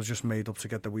was just made up to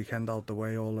get the weekend out the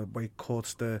way, all the weight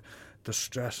cuts, the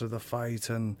stress of the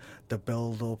fight and the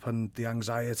build-up and the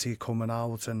anxiety coming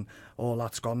out, and all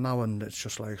that's gone now, and it's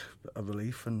just like a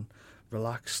relief and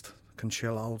relaxed, can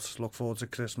chill out, look forward to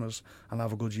Christmas and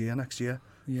have a good year next year.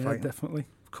 Yeah, fighting. Definitely,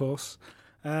 of course.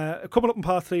 Coming up in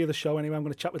part 3 of the show anyway, I'm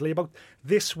going to chat with Lee about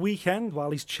this weekend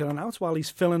while he's chilling out, while he's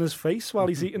filling his face, while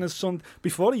he's eating his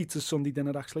before he eats his Sunday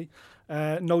dinner, actually.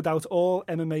 No doubt all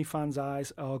MMA fans'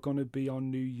 eyes are going to be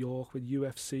on New York with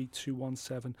UFC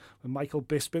 217, when Michael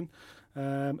Bisping,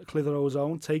 Clitheroe's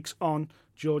own, takes on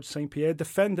George St. Pierre,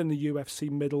 defending the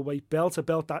UFC middleweight belt, a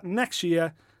belt that next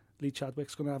year Lee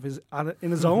Chadwick's going to have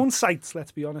in his own sights,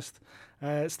 let's be honest.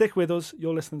 Stick with us.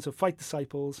 You're listening to Fight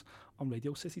Disciples on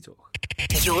Radio City Talk.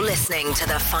 You're listening to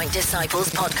the Fight Disciples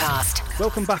podcast.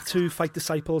 Welcome back to Fight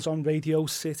Disciples on Radio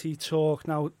City Talk.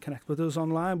 Now, connect with us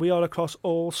online. We are across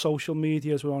all social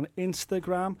medias. We're on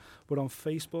Instagram, we're on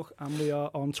Facebook, and we are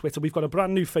on Twitter. We've got a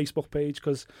brand new Facebook page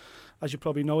because, as you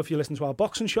probably know, if you listen to our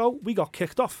boxing show, we got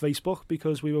kicked off Facebook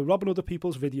because we were robbing other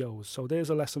people's videos. So there's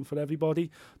a lesson for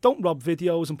everybody. Don't rob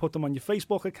videos and put them on your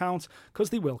Facebook account because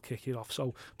they will kick you off.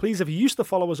 So please, if you used to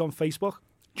follow us on Facebook,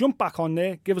 jump back on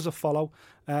there, give us a follow.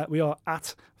 We are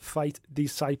at Fight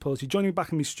Disciples. You're joining me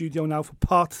back in my studio now for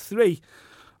part 3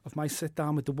 of my sit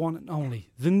down with the one and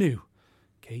only, the new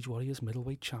Cage Warriors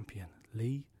middleweight champion,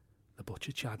 Lee the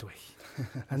Butcher Chadwick.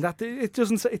 And that it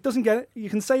doesn't get it. You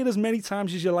can say it as many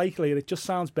times as you like, Lee, and it just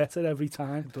sounds better every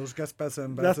time. It does get better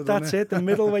and better. That's it. The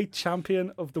middleweight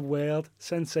champion of the world.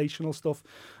 Sensational stuff.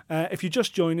 If you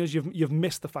just join us, you've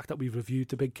missed the fact that we've reviewed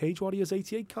the big Cage Warriors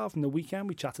 88 card from the weekend.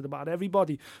 We chatted about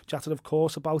everybody. Chatted, of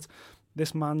course, about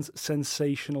this man's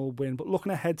sensational win. But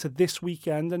looking ahead to this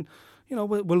weekend, and you know,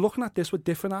 we're looking at this with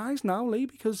different eyes now, Lee,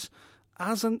 because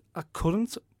as a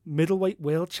current middleweight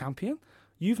world champion,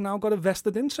 you've now got a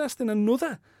vested interest in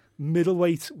another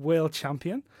middleweight world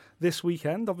champion this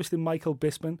weekend. Obviously, Michael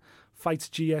Bisping fights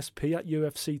GSP at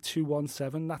UFC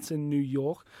 217. That's in New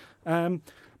York.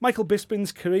 Michael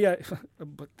Bisping's career,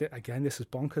 but again, this is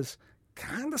bonkers,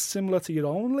 kind of similar to your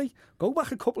own, Lee. Go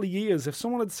back a couple of years. If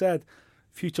someone had said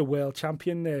future world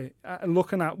champion there, and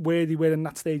looking at where they were in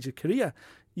that stage of career,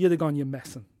 you'd have gone, you're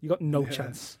messing. You got no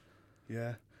chance.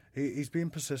 Yeah. He's been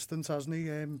persistent, hasn't he,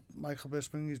 Michael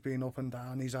Bisping? He's been up and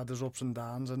down, he's had his ups and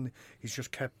downs, and he's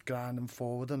just kept grinding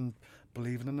forward and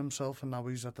believing in himself, and now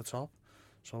he's at the top.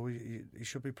 So he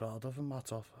should be proud of him.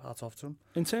 Hats off to him.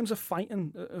 In terms of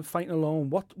fighting alone,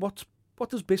 what What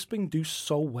does Bisping do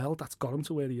so well that's got him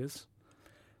to where he is?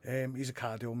 He's a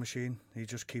cardio machine. He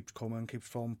just keeps coming, keeps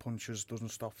throwing punches, doesn't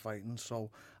stop fighting. So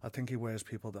I think he wears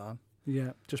people down.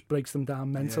 Yeah, just breaks them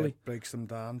down mentally. Yeah, breaks them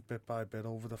down bit by bit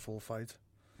over the full fight.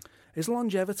 His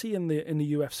longevity in the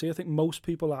UFC, I think most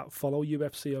people that follow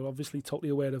UFC are obviously totally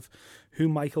aware of who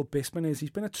Michael Bisping is.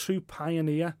 He's been a true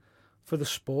pioneer for the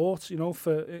sport, you know,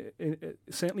 for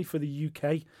certainly for the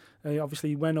UK. Obviously,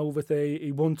 he went over there,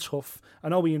 he won tough. I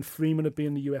know Ian Freeman had been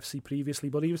in the UFC previously,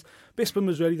 but Bisping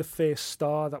was really the first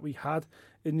star that we had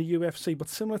in the UFC. But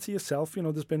similar to yourself, you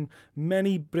know, there's been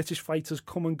many British fighters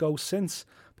come and go since,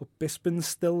 but Bisping's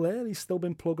still there. He's still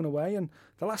been plugging away, and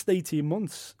the last 18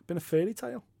 months been a fairy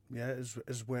tale. Yeah,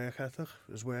 his work ethic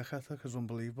is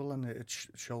unbelievable, and it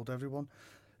showed everyone.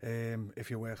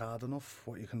 If you work hard enough,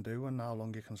 what you can do and how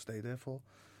long you can stay there for.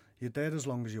 You're there as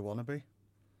long as you want to be.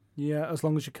 Yeah, as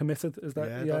long as you're committed. Is that?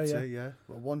 Yeah, that's it, yeah.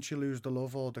 But once you lose the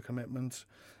love or the commitment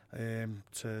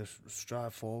to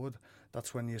strive forward,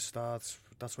 that's when you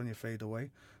fade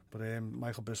away. But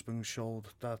Michael Bisping showed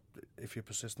that if you're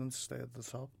persistent, stay at the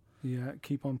top. Yeah,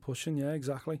 keep on pushing, yeah,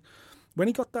 exactly. When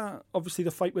he got that, obviously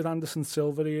the fight with Anderson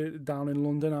Silva here down in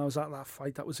London, I was at that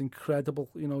fight, that was incredible.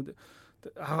 You know,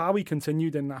 how he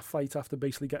continued in that fight after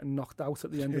basically getting knocked out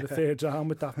at the end of the third round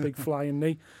with that big flying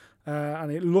knee.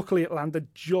 And luckily it landed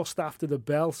just after the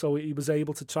bell, so he was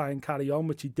able to try and carry on,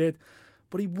 which he did.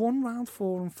 But he won round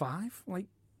 4 and 5. Like,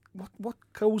 what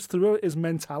goes through his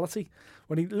mentality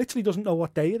when he literally doesn't know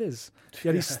what day it is,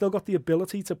 yet he's still got the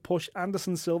ability to push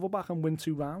Anderson Silva back and win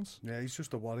 2 rounds? Yeah, he's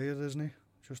just a warrior, isn't he?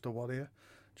 Just a warrior.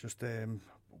 Just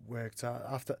worked out.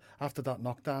 After that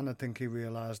knockdown, I think he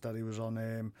realised that he was on...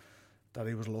 that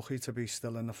he was lucky to be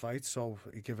still in the fight, so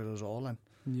he gave it his all in.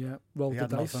 Yeah, rolled the dice.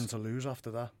 He had nothing to lose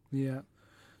after that. Yeah.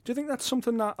 Do you think that's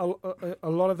something that a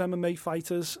lot of MMA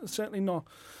fighters, certainly not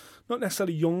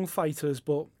necessarily young fighters,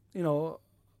 but, you know,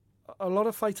 a lot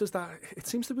of fighters that it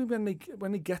seems to be when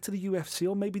they get to the UFC,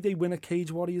 or maybe they win a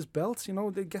Cage Warriors belt, you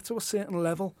know, they get to a certain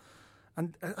level,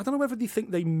 and I don't know whether they think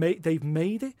they've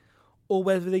made it, or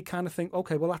whether they kind of think,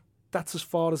 okay, well that's as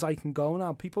far as I can go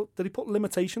now. Do they put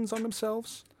limitations on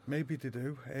themselves? Maybe they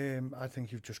do. I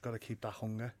think you've just got to keep that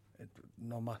hunger.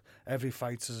 No matter, every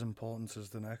fight's as important as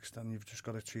the next, and you've just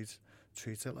got to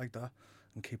treat it like that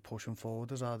and keep pushing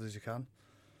forward as hard as you can.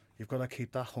 You've got to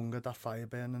keep that hunger, that fire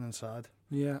burning inside.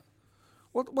 Yeah.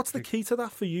 What's the key to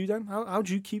that for you then? How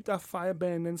do you keep that fire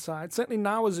burning inside? Certainly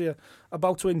now, as you're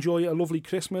about to enjoy a lovely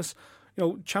Christmas, you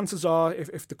know, chances are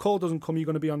if the call doesn't come, you're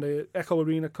going to be on the Echo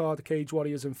Arena card, the Cage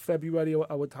Warriors in February,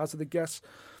 I would hazard a guess.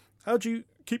 How do you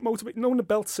keep motivated, knowing the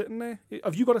belt's sitting there?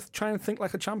 Have you got to try and think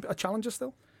like a challenger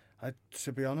still?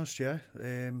 To be honest, yeah.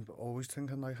 Always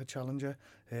thinking like a challenger.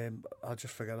 I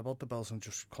just forget about the belt and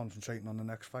just concentrating on the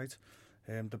next fight.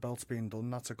 The belt's been done,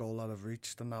 that's a goal that I've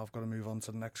reached, and now I've got to move on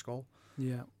to the next goal.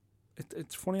 Yeah.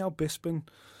 It's funny how Bisping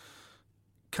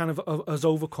kind of has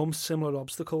overcome similar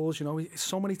obstacles. You know,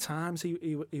 so many times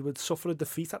he would suffer a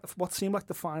defeat at what seemed like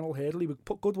the final hurdle. He would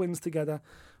put good wins together,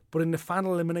 but in the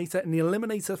final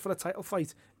eliminator, for a title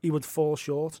fight, he would fall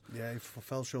short. Yeah, he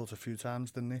fell short a few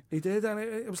times, didn't he? He did, and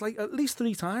it was like at least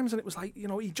 3 times, and it was like, you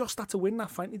know, he just had to win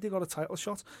that fight, and he did got a title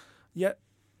shot. Yet,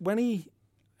 when he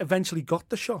eventually got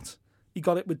the shot, he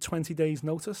got it with 20 days'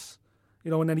 notice.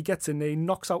 You know, and then he gets in there, he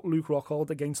knocks out Luke Rockhold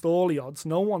against all the odds.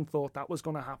 No one thought that was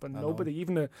going to happen. Nobody,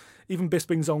 even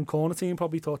Bisping's own corner team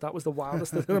probably thought that was the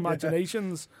wildest of their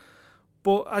imaginations.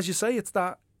 But as you say,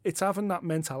 it's having that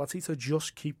mentality to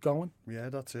just keep going. Yeah,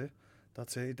 that's it.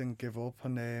 He didn't give up,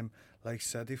 and like I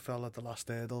said, he fell at the last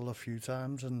hurdle a few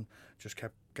times and just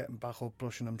kept getting back up,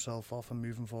 brushing himself off and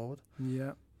moving forward.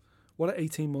 Yeah. What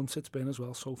 18 months it's been as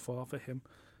well so far for him.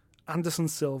 Anderson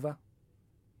Silva,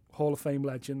 Hall of Fame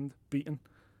legend, beaten.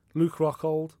 Luke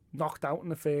Rockhold, knocked out in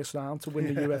the first round to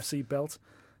win the UFC belt.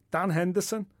 Dan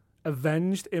Henderson,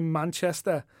 avenged in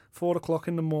Manchester, 4 o'clock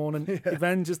in the morning. Yeah.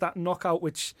 Avenges that knockout,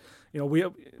 which, you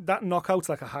know, that knockout's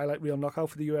like a highlight reel knockout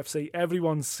for the UFC.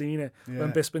 Everyone's seen it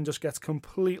when Bisping just gets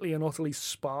completely and utterly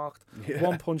sparked. Yeah.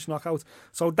 1-punch knockout.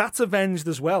 So that's avenged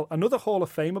as well. Another Hall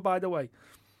of Famer, by the way.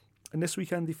 And this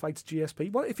weekend he fights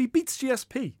GSP. Well, if he beats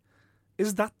GSP,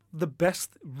 is that the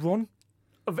best run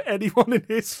of anyone in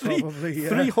history? Probably, yeah.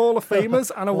 3 Hall of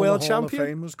Famers and a world champion.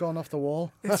 Hall of Famers gone off the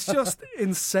wall. It's just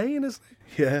insane, isn't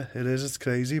it? Yeah, it is. It's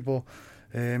crazy, but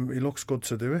he looks good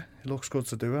to do it.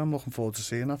 I'm looking forward to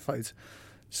seeing that fight.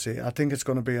 I think it's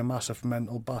going to be a massive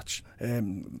mental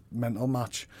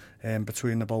match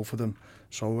between the both of them.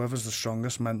 So whoever's the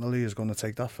strongest mentally is going to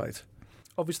take that fight.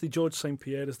 Obviously, George St.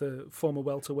 Pierre is the former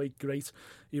welterweight great.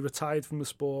 He retired from the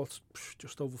sport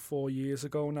just over 4 years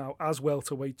ago now as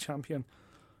welterweight champion.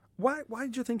 Why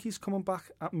do you think he's coming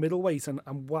back at middleweight, and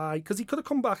why? Because he could have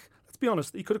come back, let's be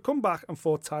honest, he could have come back and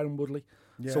fought Tyron Woodley.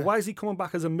 Yeah. So why is he coming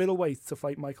back as a middleweight to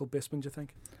fight Michael Bisping, do you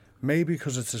think? Maybe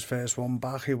because it's his first one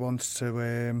back. He wants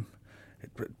to...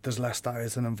 there's less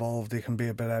dieting involved. He can be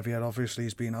a bit heavier. Obviously,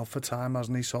 he's been out for time,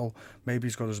 hasn't he? So maybe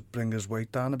he's got to bring his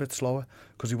weight down a bit slower,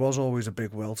 because he was always a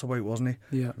big welterweight, wasn't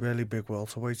he? Yeah. Really big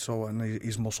welterweight. So, and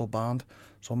he's muscle bound.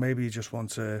 So maybe he just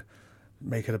wants to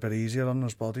make it a bit easier on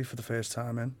his body for the first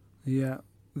time in. Yeah.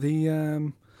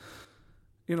 The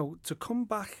to come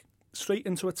back straight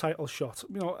into a title shot.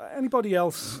 Anybody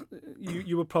else,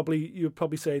 you would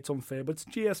probably say it's unfair, but it's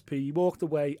GSP. He walked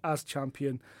away as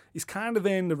champion. He's kind of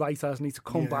earned the right, hasn't he, to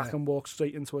come back and walk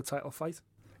straight into a title fight.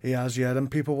 He has, yeah,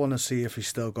 and people want to see if he's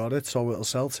still got it, so it'll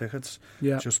sell tickets.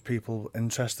 Yeah. Just people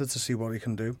interested to see what he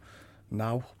can do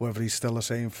now, whether he's still the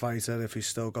same fighter, if he's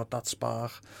still got that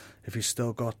spark, if he's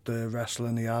still got the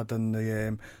wrestling he had and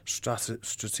the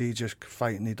strategic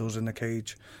fighting he does in the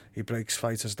cage. He breaks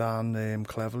fighters down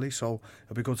cleverly, so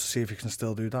it'll be good to see if he can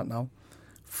still do that now.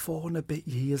 4 and a bit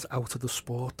years out of the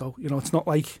sport, though. It's not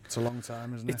like... It's a long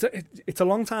time, isn't it? It's a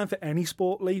long time for any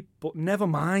sport, Lee, but never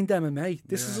mind MMA.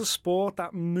 This is a sport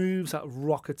that moves at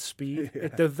rocket speed. Yeah.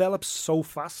 It develops so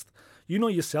fast. You know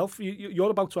yourself, you're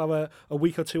about to have a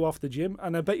week or two off the gym,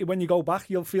 and I bet you when you go back,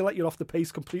 you'll feel like you're off the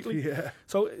pace completely. Yeah.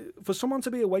 So for someone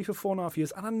to be away for 4.5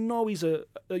 years, and I know he's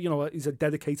a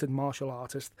dedicated martial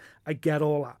artist, I get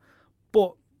all that,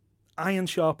 but iron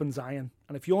sharpens iron,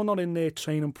 and if you're not in there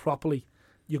training properly,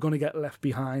 you're going to get left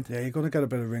behind. Yeah, you're going to get a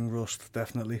bit of ring rust,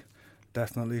 definitely.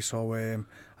 So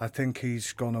I think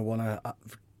he's going to want to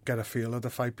get a feel of the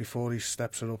fight before he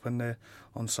steps it up in there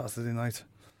on Saturday night.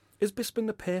 Is Bisping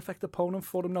the perfect opponent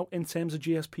for him now in terms of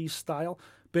GSP's style?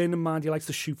 Bearing in mind he likes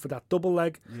to shoot for that double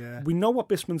leg. Yeah. We know what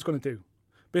Bisping's going to do.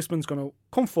 Bisping's going to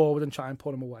come forward and try and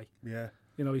put him away. Yeah.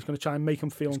 He's going to try and make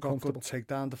him feel uncomfortable. He's got good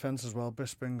takedown defence as well,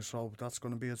 Bisping, so that's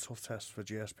going to be a tough test for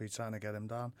GSP trying to get him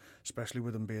down, especially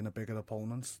with him being a bigger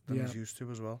opponent than he's used to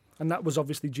as well. And that was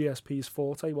obviously GSP's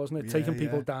forte, wasn't it? Taking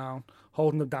people down,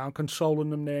 holding them down, controlling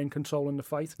them there and controlling the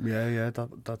fight. Yeah,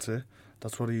 that's it.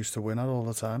 That's what he used to win at all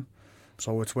the time.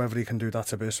 So it's whether he can do that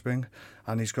to Bisping,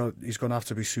 and he's going to have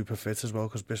to be super fit as well,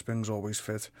 because Bisping's always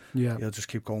fit. Yeah, he'll just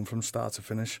keep going from start to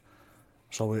finish.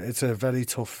 So it's a very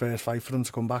tough first fight for him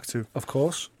to come back to. Of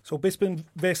course. So Bisping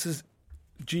versus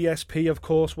GSP, of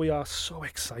course, we are so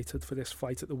excited for this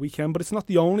fight at the weekend, but it's not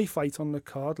the only fight on the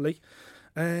card, Lee.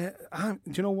 Do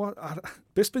you know what?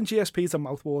 Bisping GSP is a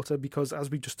mouthwater, because as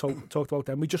we just talked about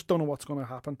them, we just don't know what's going to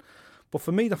happen. But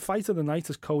for me, the fight of the night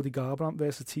is Cody Garbrandt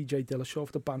versus TJ Dillashaw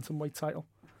for the bantamweight title.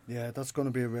 Yeah, that's going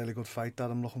to be a really good fight.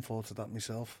 That I'm looking forward to that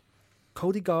myself.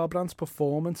 Cody Garbrandt's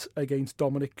performance against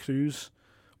Dominic Cruz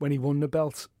when he won the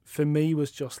belt, for me,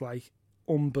 was just like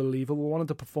unbelievable. One of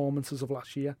the performances of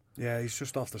last year. Yeah, he's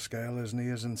just off the scale, isn't he?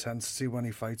 His intensity when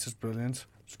he fights is brilliant.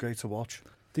 It's great to watch.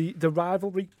 The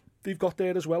rivalry they've got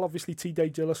there as well. Obviously,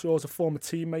 TJ Dillashaw is a former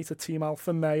teammate of Team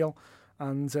Alpha Male,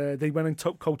 and they went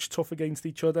and coached tough against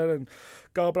each other, and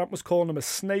Garbrandt was calling him a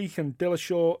snake, and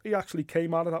Dillashaw, he actually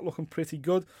came out of that looking pretty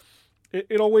good.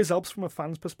 It always helps from a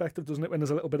fan's perspective, doesn't it, when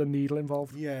there's a little bit of needle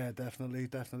involved? Yeah, definitely.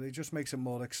 It just makes it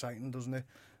more exciting, doesn't it?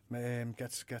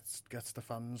 Gets the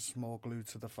fans more glued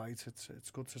to the fight.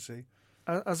 It's good to see.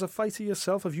 As a fighter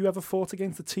yourself, have you ever fought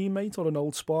against a teammate or an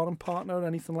old sparring partner or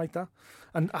anything like that?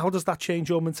 And how does that change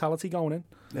your mentality going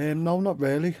in? No, not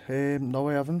really. No,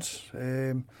 I haven't.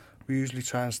 We usually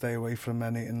try and stay away from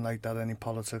anything like that, any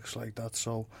politics like that.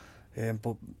 So,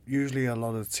 but usually a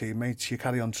lot of teammates, you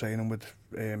carry on training with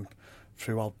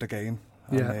throughout the game,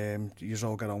 and you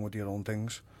all get on with your own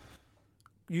things.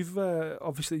 You've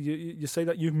obviously you say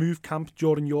that you've moved camp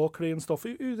during your career and stuff.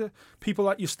 Who are the people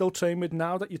that you still train with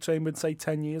now that you trained with, say,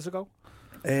 10 years ago?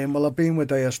 Well, I've been with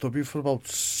ASW for about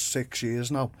 6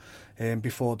 years now.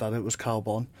 Before that, it was Cal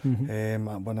Bon.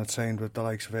 When I trained with the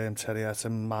likes of Terry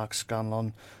Etten, Mark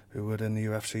Scanlon, who were in the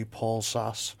UFC, Paul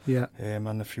Sass,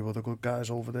 and a few other good guys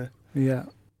over there. Yeah.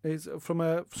 Is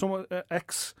from someone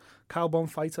ex Cal Bon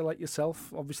fighter like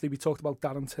yourself. Obviously, we talked about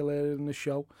Darren Till in the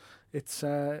show. It's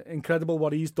incredible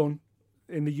what he's done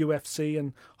in the UFC,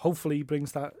 and hopefully he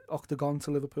brings that octagon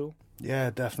to Liverpool.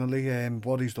 Yeah, definitely.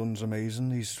 What he's done is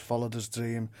amazing. He's followed his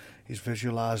dream. He's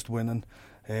visualised winning,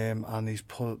 and he's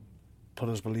put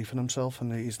his belief in himself,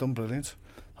 and he's done brilliant.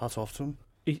 Hats off to him.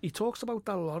 He talks about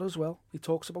that a lot as well. He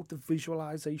talks about the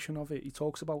visualisation of it. He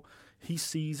talks about he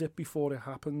sees it before it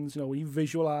happens. You know, he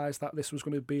visualised that this was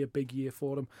going to be a big year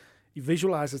for him. He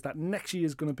visualises that next year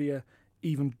is going to be a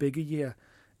even bigger year.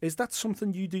 Is that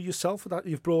something you do yourself, or that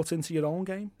you've brought into your own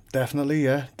game? Definitely,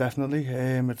 yeah, definitely.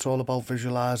 It's all about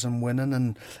visualising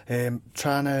winning and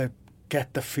trying to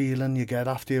get the feeling you get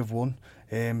after you've won.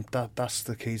 That's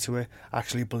the key to it.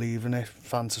 Actually believing it,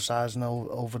 fantasising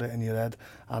over it in your head,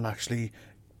 and actually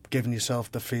giving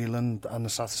yourself the feeling and the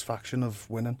satisfaction of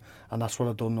winning. And that's what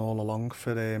I've done all along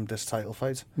for this title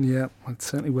fight. Yeah, it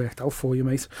certainly worked out for you,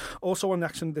 mate. Also on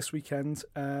action this weekend,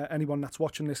 anyone that's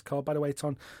watching this card, by the way, it's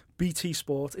on BT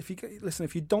Sport. If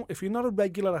you're not a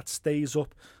regular that stays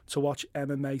up to watch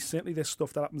MMA, certainly this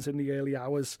stuff that happens in the early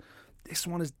hours, this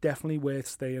one is definitely worth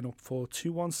staying up for.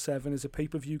 217 is a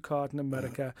pay-per-view card in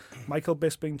America. Michael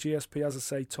Bisping, GSP, as I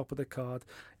say, top of the card.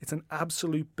 It's an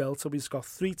absolute belter. He's got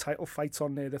 3 title fights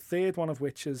on there. The third one of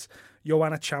which is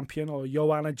Joanna Champion, or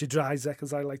Joanna Jędrzejczyk,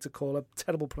 as I like to call her.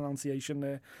 Terrible pronunciation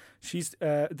there. She's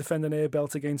defending her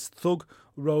belt against Thug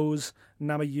Rose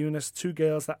Namajunas, 2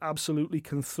 girls that absolutely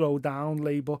can throw down,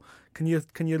 Labour. Can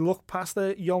you look past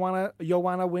the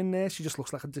Joanna win there? She just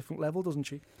looks like a different level, doesn't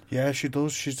she? Yeah, she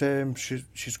does.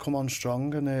 She's come on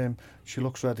strong, and she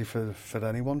looks ready for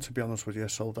anyone, to be honest with you.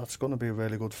 So that's going to be a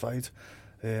really good fight.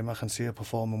 I can see her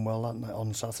performing well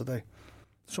on Saturday.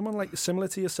 Someone like similar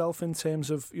to yourself in terms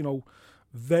of,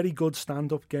 very good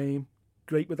stand-up game,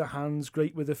 great with her hands,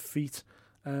 great with her feet.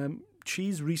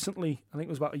 She's recently, I think it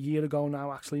was about a year ago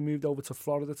now, actually moved over to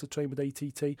Florida to train with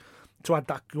ATT to add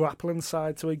that grappling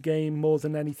side to a game more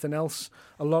than anything else.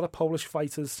 A lot of Polish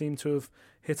fighters seem to have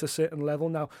hit a certain level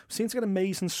now. We seem to get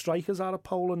amazing strikers out of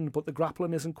Poland, but the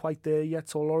grappling isn't quite there yet,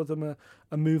 so a lot of them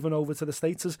are moving over to the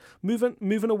States. Is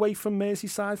moving away from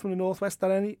Merseyside, from the Northwest,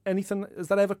 anything has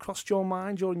that ever crossed your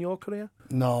mind during your career?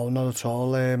 No, not at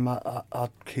all. I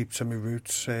keep to my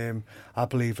roots. I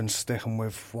believe in sticking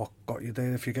with what got you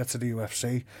there. If you get to the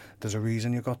UFC, there's a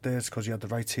reason you got there. It's because you had the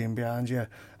right team behind you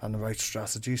and the right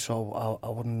strategy, so I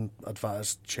wouldn't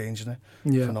advise changing it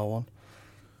for no one.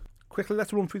 Quickly,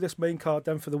 let's run through this main card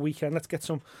then for the weekend. Let's get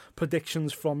some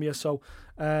predictions from you. So,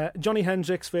 Johnny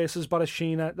Hendricks versus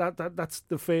Borishina. That's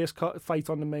the first fight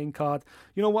on the main card.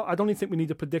 You know what? I don't even think we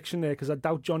need a prediction there, because I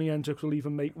doubt Johnny Hendricks will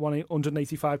even make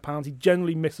 185 pounds. He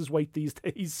generally misses weight these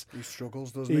days. He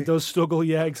struggles, doesn't he? He does struggle,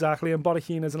 yeah, exactly. And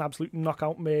Borishina is an absolute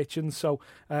knockout merchant. So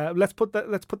let's put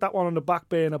that one on the back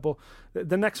burner. But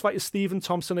the next fight is Stephen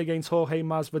Thompson against Jorge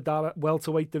Masvidal,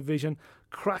 welterweight division.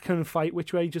 Cracking fight.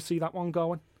 Which way do you see that one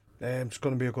going? It's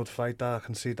going to be a good fight. I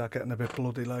can see that getting a bit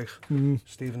bloody.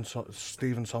 Stephen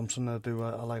Thompson,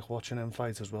 I like watching him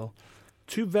fight as well.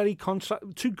 Two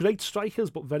great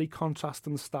strikers, but very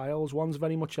contrasting styles. One's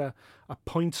very much a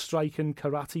point striking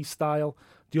karate style.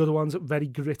 The other one's very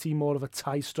gritty, more of a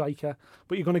Thai striker.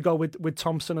 But you're going to go with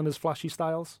Thompson and his flashy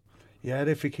styles? Yeah,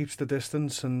 if he keeps the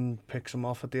distance and picks him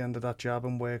off at the end of that jab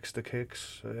and works the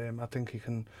kicks, I think he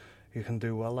can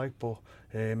do well, but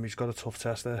he's got a tough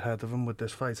test ahead of him with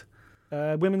this fight.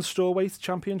 Women's strawweight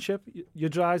championship,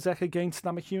 Jędrzejczyk against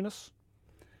Namajunas.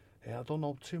 Yeah, I don't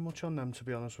know too much on them, to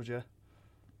be honest with you.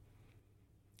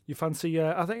 You fancy?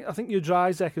 I think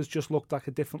Jędrzejczyk has just looked like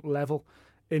a different level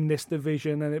in this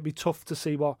division, and it'd be tough to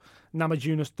see what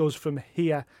Namajunas does from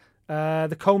here.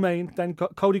 The co-main, then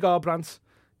Cody Garbrandt,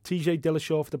 TJ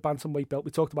Dillashaw for the bantamweight belt.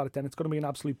 We talked about it then. It's going to be an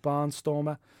absolute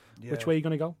barnstormer. Yeah. Which way are you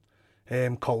going to go?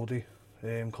 Cody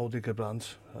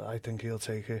Garbrandt. I think he'll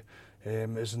take it.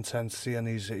 His intensity, and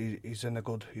he's in a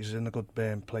good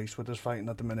place with his fighting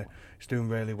at the minute. He's doing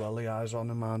really well. The eyes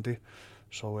on him, Andy.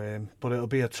 So, but it'll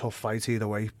be a tough fight either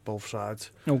way, both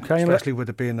sides. Okay, especially with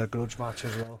it being a grudge match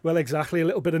as well. Well, exactly, a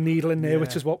little bit of needle in there,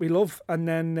 which is what we love. And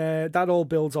then that all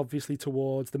builds obviously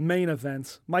towards the main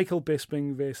event: Michael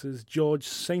Bisping versus George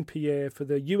St. Pierre for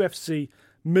the UFC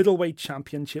middleweight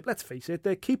championship. Let's face it,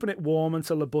 they're keeping it warm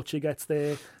until the butcher gets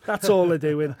there. That's all they're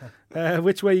doing.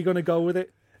 Which way are you going to go with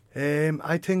it?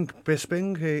 I think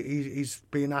Bisping, he's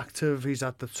been active, he's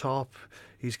at the top,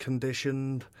 he's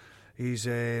conditioned, he's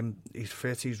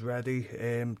fit, he's ready.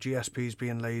 GSP's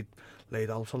been laid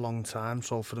out a long time,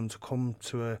 so for them to come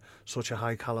to such a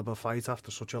high calibre fight after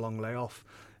such a long layoff,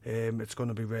 it's going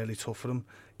to be really tough for them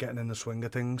getting in the swing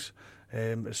of things,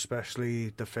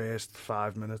 especially the first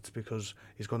 5 minutes, because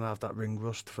he's going to have that ring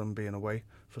rust from being away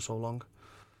for so long.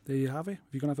 There you have it.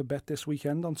 If you're going to have a bet this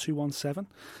weekend on 217,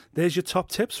 there's your top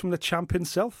tips from the champ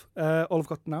himself. All I've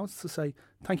got now is to say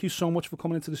thank you so much for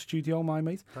coming into the studio, my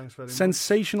mate. Thanks very much.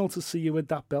 Sensational to see you with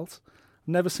that belt.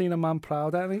 Never seen a man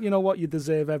prouder. I think, you know what, you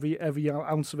deserve every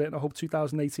ounce of it, and I hope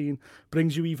 2018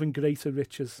 brings you even greater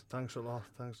riches. Thanks a lot.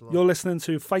 You're listening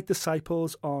to Fight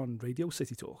Disciples on Radio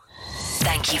City Talk.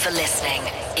 Thank you for listening.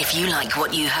 If you like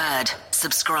what you heard,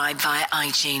 subscribe via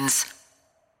iTunes.